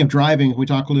 Speaking of driving, we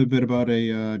talk a little bit about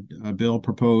a bill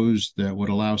proposed that would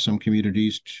allow some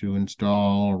communities to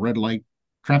install red light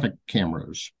traffic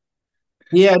cameras.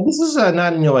 Yeah, this is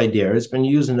not a new idea. It's been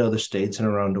used in other states and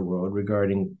around the world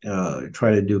regarding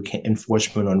try to do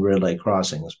enforcement on red light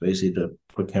crossings, basically to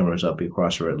put cameras up, you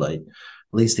cross a red light.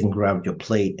 At least they can grab your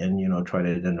plate and, try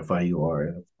to identify you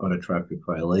are on a traffic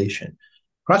violation.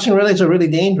 Crossing red lights are really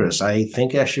dangerous. I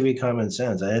think that should be common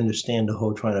sense. I understand the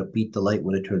whole trying to beat the light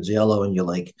when it turns yellow and you're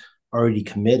like already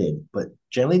committed, but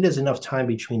generally there's enough time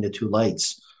between the two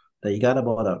lights that you got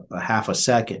about a half a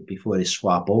second before they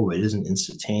swap over. It isn't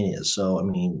instantaneous. So, I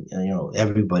mean,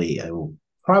 everybody,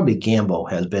 probably gamble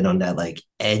has been on that like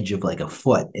edge of like a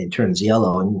foot. It turns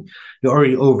yellow and you're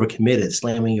already overcommitted.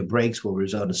 Slamming your brakes will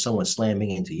result in someone slamming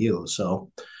into you.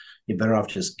 So you're better off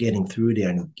just getting through there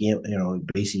and,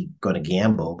 basically going to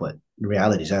gamble. But the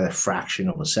reality is that a fraction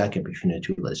of a second between the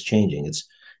two lights changing. It's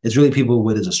really people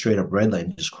with a straight up red light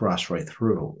and just cross right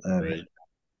through. Right.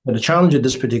 But the challenge of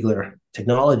this particular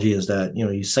technology is that,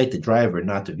 you sight the driver,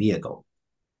 not the vehicle.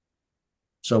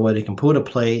 So where they can put a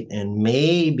plate and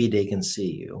maybe they can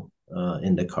see you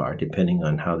in the car, depending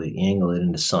on how they angle it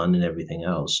in the sun and everything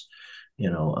else.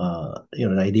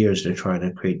 The idea is they're trying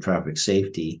to create traffic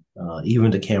safety. Even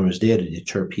the cameras there to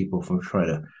deter people from trying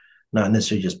to not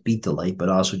necessarily just beat the light, but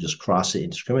also just cross it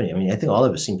indiscriminately. I mean, I think all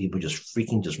of us seen people just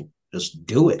freaking just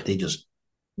do it. They just,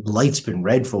 light's been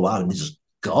red for a while and they just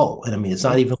go. And I mean, it's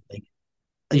not even like,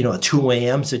 a 2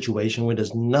 a.m. situation where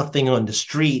there's nothing on the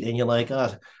street and you're like,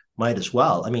 might as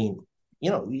well. I mean,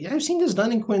 I've seen this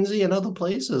done in Quincy and other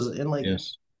places in like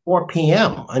 4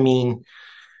 p.m. I mean,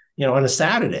 on a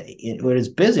Saturday when it's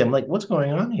busy, I'm like, what's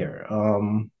going on here?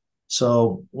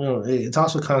 So, it's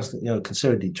also constantly,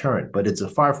 considered deterrent, but it's a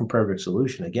far from perfect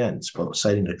solution. Again, it's about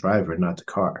citing the driver, not the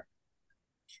car.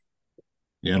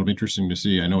 Yeah, it'll be interesting to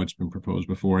see. I know it's been proposed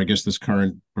before. I guess this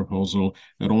current proposal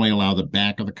would only allow the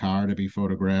back of the car to be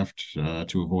photographed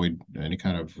to avoid any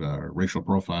kind of racial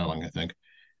profiling, I think.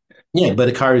 Yeah, but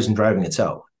the car isn't driving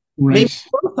itself. Right. Maybe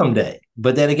someday.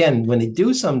 But then again, when they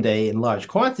do someday in large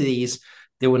quantities,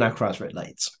 they will not cross red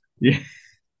lights. Yeah.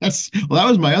 That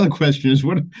was my other question is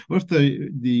what if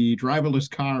the driverless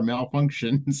car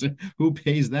malfunctions? Who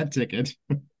pays that ticket?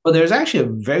 Well, there's actually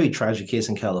a very tragic case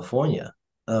in California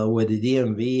where the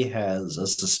DMV has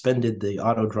suspended the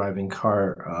auto driving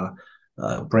car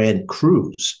brand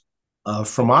Cruise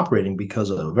from operating because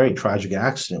of a very tragic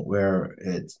accident where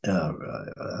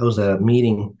I was at a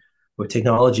meeting with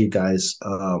technology guys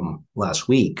last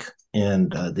week,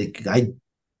 and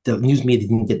the news media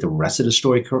didn't get the rest of the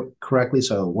story correctly.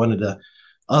 So one of the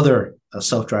other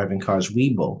self-driving cars,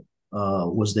 Weeble,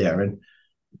 was there, and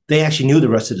they actually knew the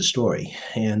rest of the story.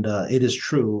 And it is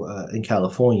true in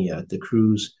California, the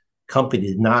Cruise company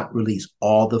did not release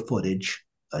all the footage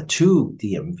to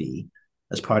DMV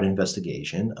as part of the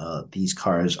investigation. These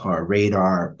cars are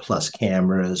radar plus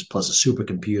cameras plus a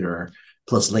supercomputer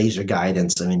plus laser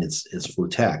guidance. I mean, it's full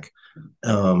tech.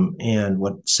 And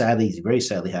what very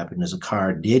sadly happened is a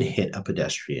car did hit a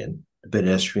pedestrian the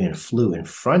pedestrian flew in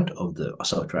front of the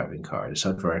self-driving car. The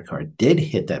self-driving car did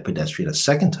hit that pedestrian a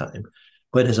second time,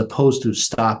 but as opposed to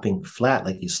stopping flat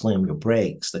like you slam your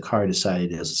brakes, the car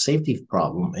decided it was a safety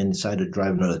problem and decided to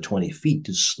drive another 20 feet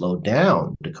to slow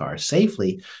down the car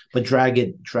safely, but drag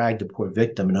the poor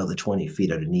victim another 20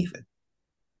 feet underneath it.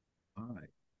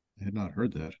 I had not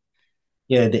heard that.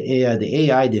 Yeah, the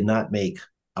AI did not make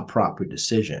a proper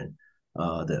decision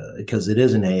because it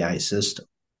is an AI system.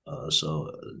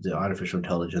 So the artificial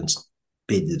intelligence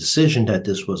made the decision that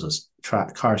this was a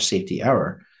car safety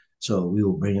error. So we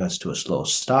will bring us to a slow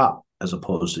stop as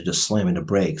opposed to just slamming the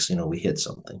brakes. We hit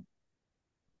something.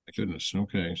 My goodness.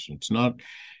 Okay. So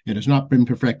it has not been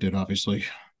perfected, obviously.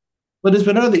 But there've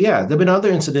been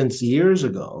other incidents years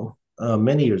ago,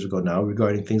 many years ago now,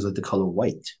 regarding things like the color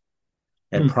white.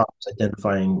 Had problems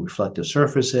identifying reflective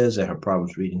surfaces. They had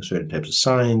problems reading certain types of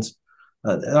signs.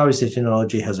 Obviously,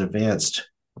 technology has advanced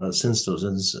since those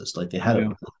instances. Like they had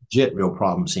a legit real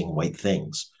problem seeing white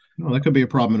things. Well, that could be a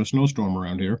problem in a snowstorm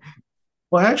around here.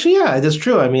 Well, actually, yeah, that's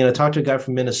true. I mean, I talked to a guy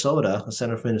from Minnesota, a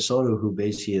senator from Minnesota, who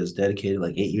basically has dedicated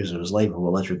like 8 years of his life to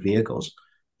electric vehicles.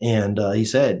 And he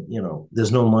said,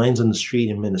 there's no lines on the street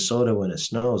in Minnesota when it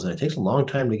snows, and it takes a long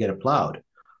time to get it plowed.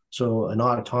 So an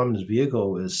autonomous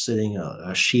vehicle is sitting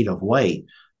a sheet of white.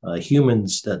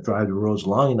 Humans that drive the roads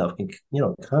long enough can,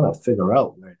 kind of figure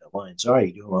out where the lines are.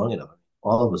 You do it long enough.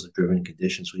 All of us are driven in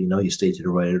conditions where you stay to the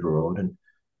right of the road and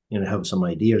have some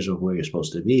ideas of where you're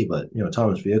supposed to be. But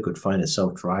autonomous vehicle could find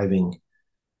itself driving,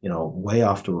 way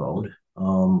off the road.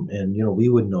 And we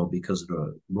would know because of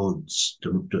the roads,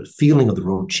 the feeling of the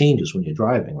road changes when you're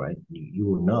driving, right? You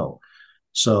would know.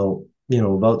 So,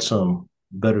 about some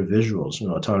better visuals,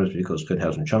 autonomous vehicles could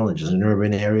have some challenges. In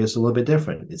urban areas, a little bit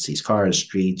different. It sees cars,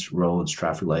 streets, roads,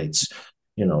 traffic lights,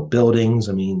 buildings.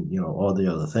 I mean, all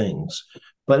the other things.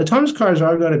 But autonomous cars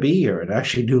are going to be here, and I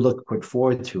actually do look quick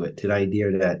forward to it, to the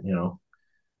idea that,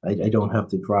 I don't have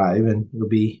to drive, and it'll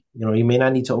be, you may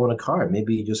not need to own a car.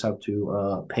 Maybe you just have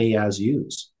to pay as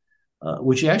used,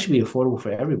 which would actually be affordable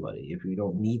for everybody if you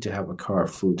don't need to have a car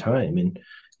full time. And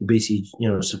you basically,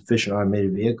 sufficient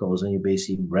automated vehicles, and you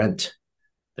basically rent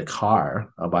the car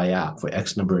by app for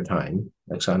X number of time,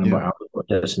 X number of hours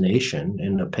per destination,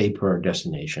 and a pay per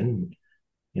destination.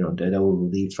 That will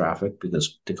relieve traffic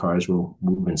because the cars will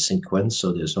move in sequence,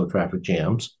 so there's no traffic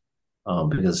jams.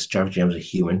 Because traffic jams are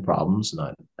human problems,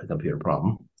 not a computer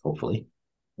problem, hopefully.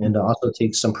 And also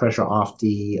takes some pressure off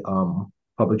the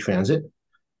public transit,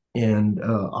 and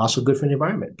also good for the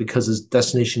environment because it's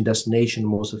destination the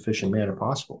most efficient manner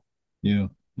possible. Yeah,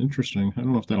 interesting. I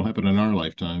don't know if that'll happen in our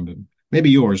lifetime, but maybe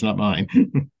yours, not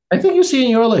mine. I think you'll see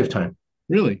in your lifetime.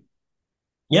 Really?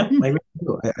 Yeah, I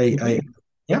really do.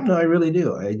 Yeah, no, I really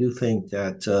do. I do think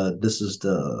that this is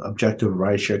the objective of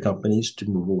rideshare companies to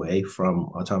move away from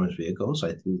autonomous vehicles.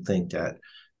 I do think that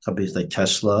companies like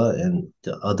Tesla and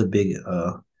the other big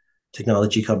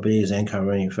technology companies and car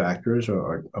manufacturers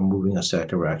are moving us that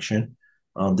direction.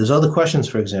 There's other questions,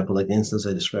 for example, like the instance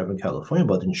I described in California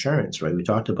about insurance, right? We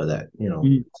talked about that.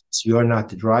 So you're not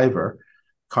the driver,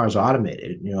 cars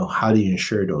automated. How do you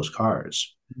insure those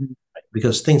cars?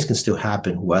 Because things can still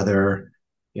happen, whether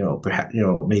perhaps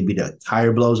maybe the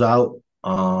tire blows out,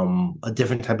 a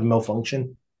different type of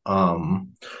malfunction. The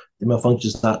malfunction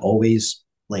is not always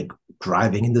like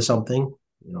driving into something.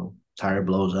 Tire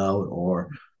blows out,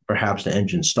 or perhaps the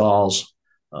engine stalls,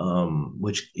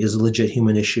 which is a legit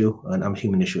human issue, not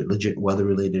human issue, legit weather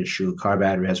related issue. Car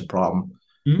battery has a problem.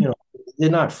 They're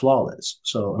not flawless.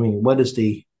 So I mean, what is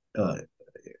the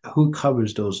who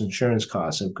covers those insurance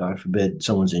costs if God forbid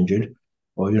someone's injured,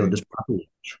 or this property?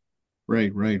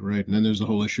 Right. And then there's the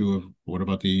whole issue of what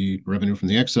about the revenue from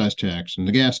the excise tax and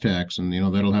the gas tax? And,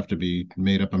 that'll have to be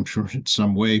made up, I'm sure, in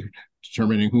some way,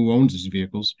 determining who owns these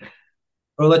vehicles.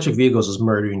 Electric vehicles is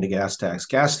murdering the gas tax.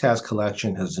 Gas tax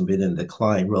collection has been in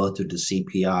decline relative to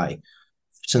CPI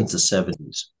since the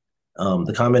 70s.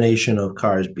 The combination of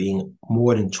cars being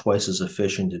more than twice as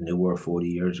efficient than they were 40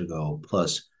 years ago,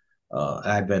 plus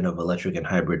advent of electric and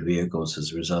hybrid vehicles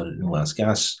has resulted in less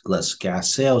gas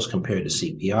sales compared to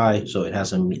CPI. So it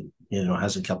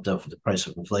hasn't kept up with the price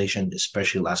of inflation,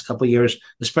 especially the last couple of years,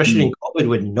 especially in COVID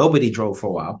when nobody drove for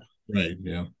a while. Right.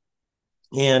 Yeah.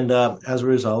 And as a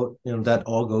result, that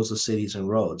all goes to cities and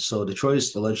roads. So the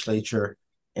choice the legislature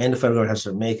and the federal government has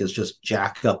to make is just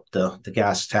jack up the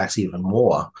gas tax even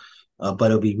more.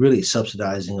 But it'll be really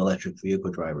subsidizing electric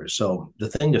vehicle drivers. So the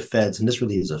thing the feds, and this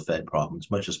really is a Fed problem, as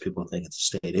much as people think it's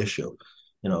a state issue,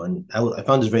 and I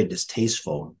found this very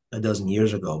distasteful a dozen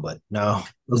years ago, but now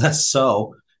less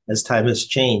so as time has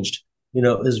changed,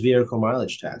 is vehicle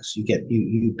mileage tax.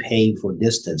 You pay for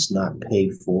distance, not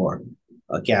pay for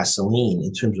gasoline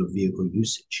in terms of vehicle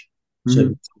usage. So if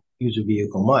Mm-hmm. you use a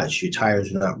vehicle much, your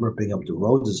tires are not ripping up the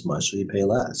roads as much, so you pay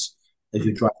less. If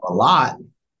you drive a lot,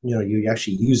 you're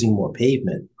actually using more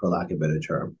pavement, for lack of a better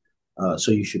term.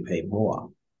 So you should pay more.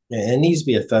 And it needs to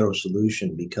be a federal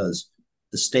solution because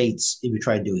the states, if you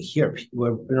try to do it here,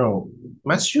 where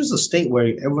Massachusetts is a state where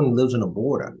everyone lives on a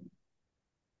border.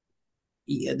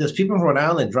 There's people from Rhode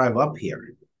Island drive up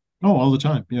here. Oh, all the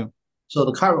time. Yeah. So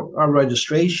the car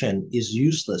registration is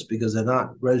useless because they're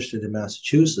not registered in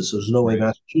Massachusetts. So there's no way Right.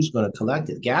 Massachusetts is going to collect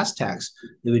it. Gas tax,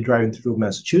 they'll be driving through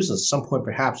Massachusetts. At some point,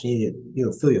 perhaps you need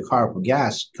to fill your car up with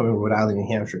gas coming from Rhode Island, New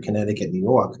Hampshire, Connecticut, New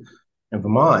York, and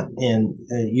Vermont. And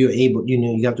you're able,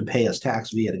 you have to pay us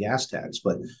tax via the gas tax.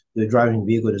 But the driving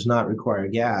vehicle does not require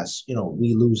gas.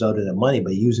 We lose out on that money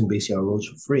by using basically our roads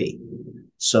for free.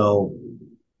 So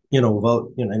without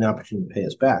an opportunity to pay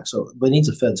us back. So, but it needs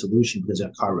a Fed solution because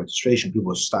that car registration, people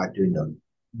will start doing the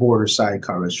border side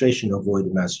car registration to avoid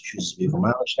the Massachusetts vehicle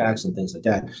mileage tax and things like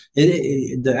that.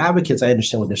 The advocates, I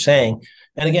understand what they're saying.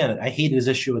 And again, I hated this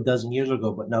issue a dozen years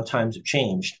ago, but now times have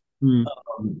changed. Mm.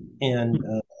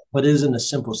 But it isn't a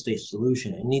simple state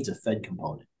solution. It needs a Fed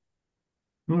component.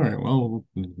 All right. Well,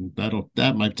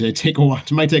 that might take a while.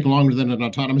 It might take longer than an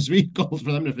autonomous vehicle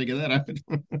for them to figure that out.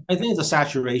 I think it's a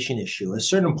saturation issue. At a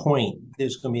certain point,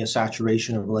 there's going to be a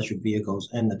saturation of electric vehicles,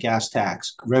 and the gas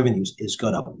tax revenues is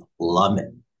going to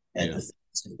plummet at Yeah.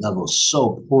 the level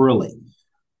so poorly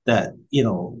that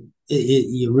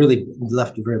you really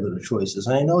left with very little choices.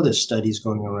 And I know there's studies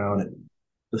going around at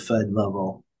the Fed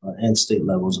level and state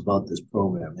levels about this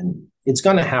program, and it's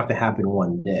going to have to happen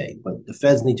one day. But the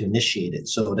Feds need to initiate it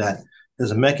so that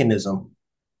there's a mechanism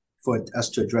for us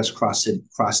to address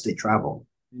cross-state travel.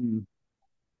 Mm.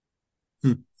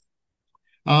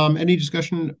 Hmm. Any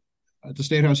discussion at the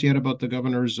State House yet about the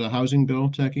governor's housing bill,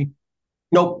 Tackey?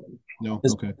 Nope. No.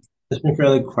 It's, Okay. it's been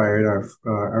fairly quiet.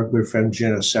 Our good friend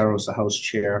Jenna Sarro is the House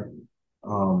chair,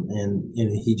 and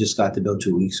he just got the bill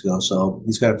 2 weeks ago, so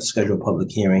he's got to schedule a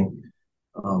public hearing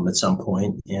at some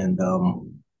point, and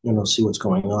see what's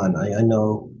going on. I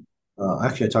know.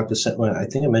 Actually, I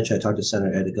think I mentioned I talked to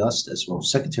Senator Ed Augustus,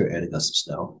 Secretary Ed Augustus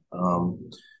now,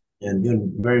 and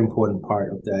a very important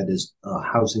part of that is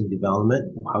housing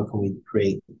development. How can we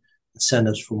create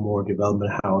incentives for more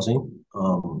development housing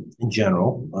in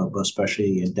general, but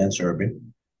especially in dense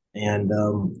urban, and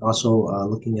also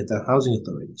looking at the housing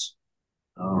authorities.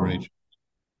 Right.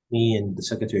 Me and the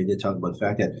secretary did talk about the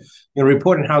fact that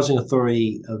reporting housing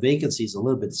authority vacancy is a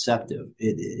little bit deceptive.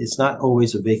 It's not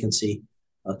always a vacancy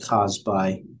caused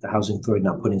by the housing authority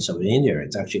not putting somebody in there.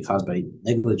 It's actually caused by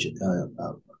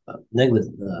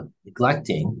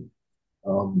neglecting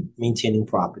maintaining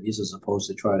properties as opposed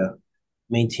to try to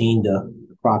maintain the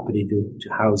property to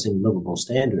housing livable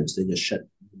standards. They just shut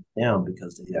down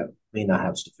because they may not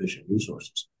have sufficient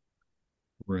resources.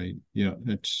 Right. Yeah.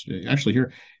 It's actually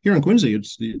here in Quincy.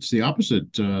 It's the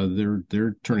opposite.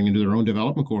 They're turning into their own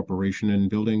development corporation and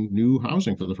building new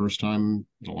housing for the first time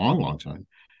in a long, long time.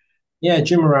 Yeah,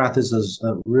 Jim Marathis has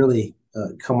really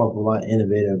come up with a lot of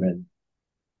innovative and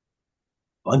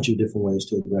a bunch of different ways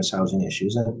to address housing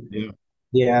issues, and Yeah.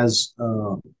 he has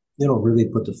really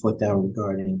put the foot down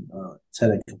regarding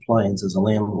tenant compliance as a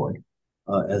landlord,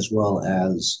 as well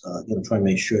as trying to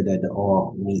make sure that they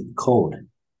all meet code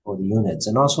for the units,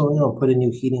 and also put in new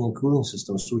heating and cooling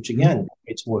systems, which again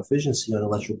creates more efficiency on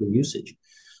electrical usage.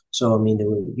 So I mean, they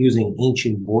were using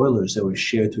ancient boilers that were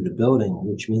shared through the building,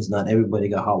 which means not everybody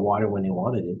got hot water when they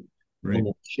wanted it, Right. and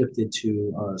they shifted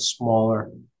to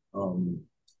smaller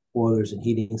boilers and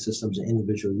heating systems in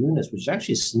individual units, which is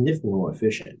actually significantly more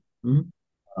efficient. Mm-hmm.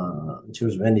 In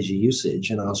terms of energy usage,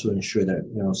 and also ensure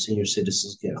that senior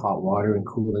citizens get hot water and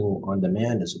cooling on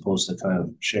demand as opposed to kind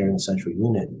of sharing a central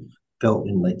unit built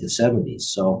in like the 70s.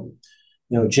 So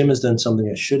Jim has done something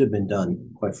that should have been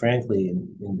done, quite frankly,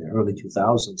 in the early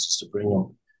 2000s, is to bring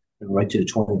them right to the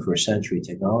 21st century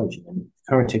technology. And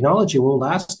current technology will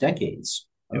last decades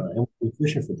Yep. and will be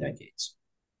efficient for decades.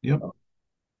 Yep.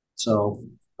 So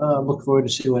look forward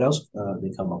to see what else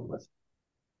they come up with.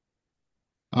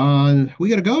 We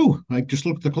gotta go. I just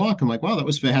looked at the clock. I'm like, wow, that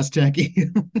was fast, Tacky.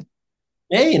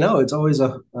 Hey, it's always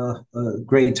a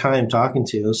great time talking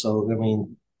to you. So I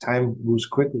mean, time moves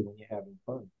quickly when you're having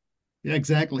fun. Yeah,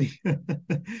 exactly.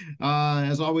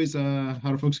 As always, how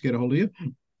do folks get a hold of you?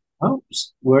 Oh,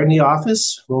 we're in the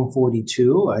office, room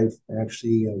 42. I've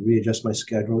actually readjusted my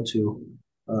schedule to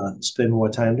spend more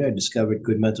time there. I discovered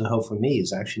good mental health for me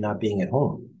is actually not being at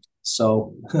home.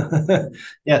 So,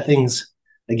 yeah,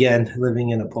 again, living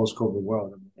in a post-COVID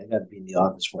world, I got to be in the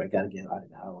office where I got to get out of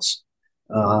the house.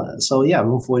 So yeah,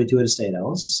 room 42 at the State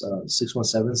House,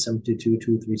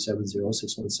 617-722-2370,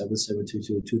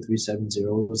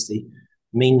 617-722-2370 is the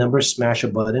main number. Smash a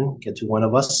button, get to one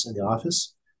of us in the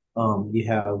office. You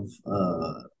have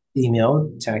email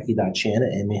tackey.chan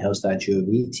at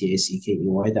mahouse.gov,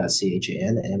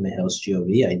 tackey.chan at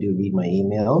mahouse.gov. I do read my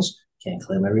emails. Can't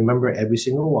claim I remember every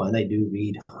single one. I do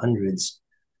read hundreds,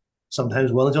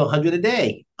 sometimes well into 100 a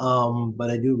day.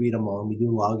 But I do read them all. And we do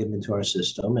log them into our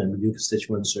system, and we do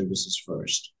constituent services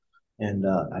first. And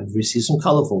I've received some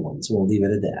colorful ones, and we'll leave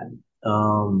it at that. I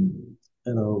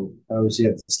obviously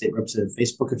have the State Representative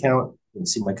Facebook account. You can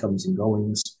see my comings and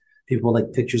goings. People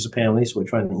like pictures apparently, so we're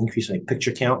trying to increase my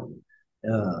picture count.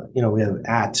 We have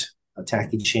at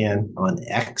Tackey Chan on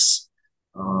X.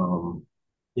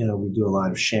 We do a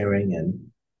lot of sharing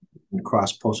and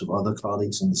cross posts with other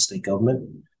colleagues in the state government.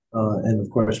 And of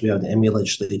course, we have the MA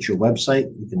Legislature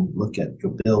website. You can look at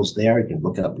your bills there. You can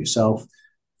look it up yourself.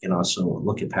 You can also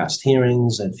look at past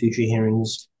hearings and future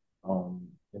hearings. And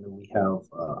then we have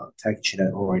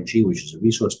tackeychan.org, which is a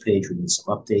resource page. We need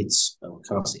some updates. We're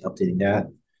constantly updating that.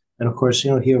 And of course,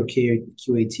 here at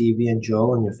QATV and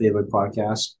Joe on your favorite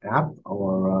podcast app,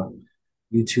 or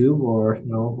YouTube, or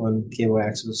on cable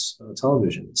access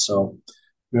television. So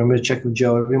remember to check with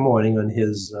Joe every morning on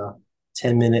his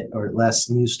 10-minute or less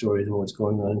news stories on what's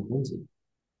going on in Quincy.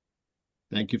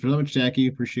 Thank you so much, Tackey.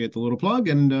 Appreciate the little plug,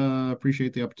 and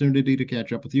appreciate the opportunity to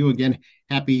catch up with you again.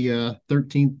 Happy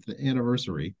 13th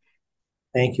anniversary.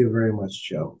 Thank you very much,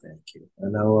 Joe. Thank you.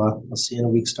 And I'll see you in a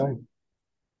week's time.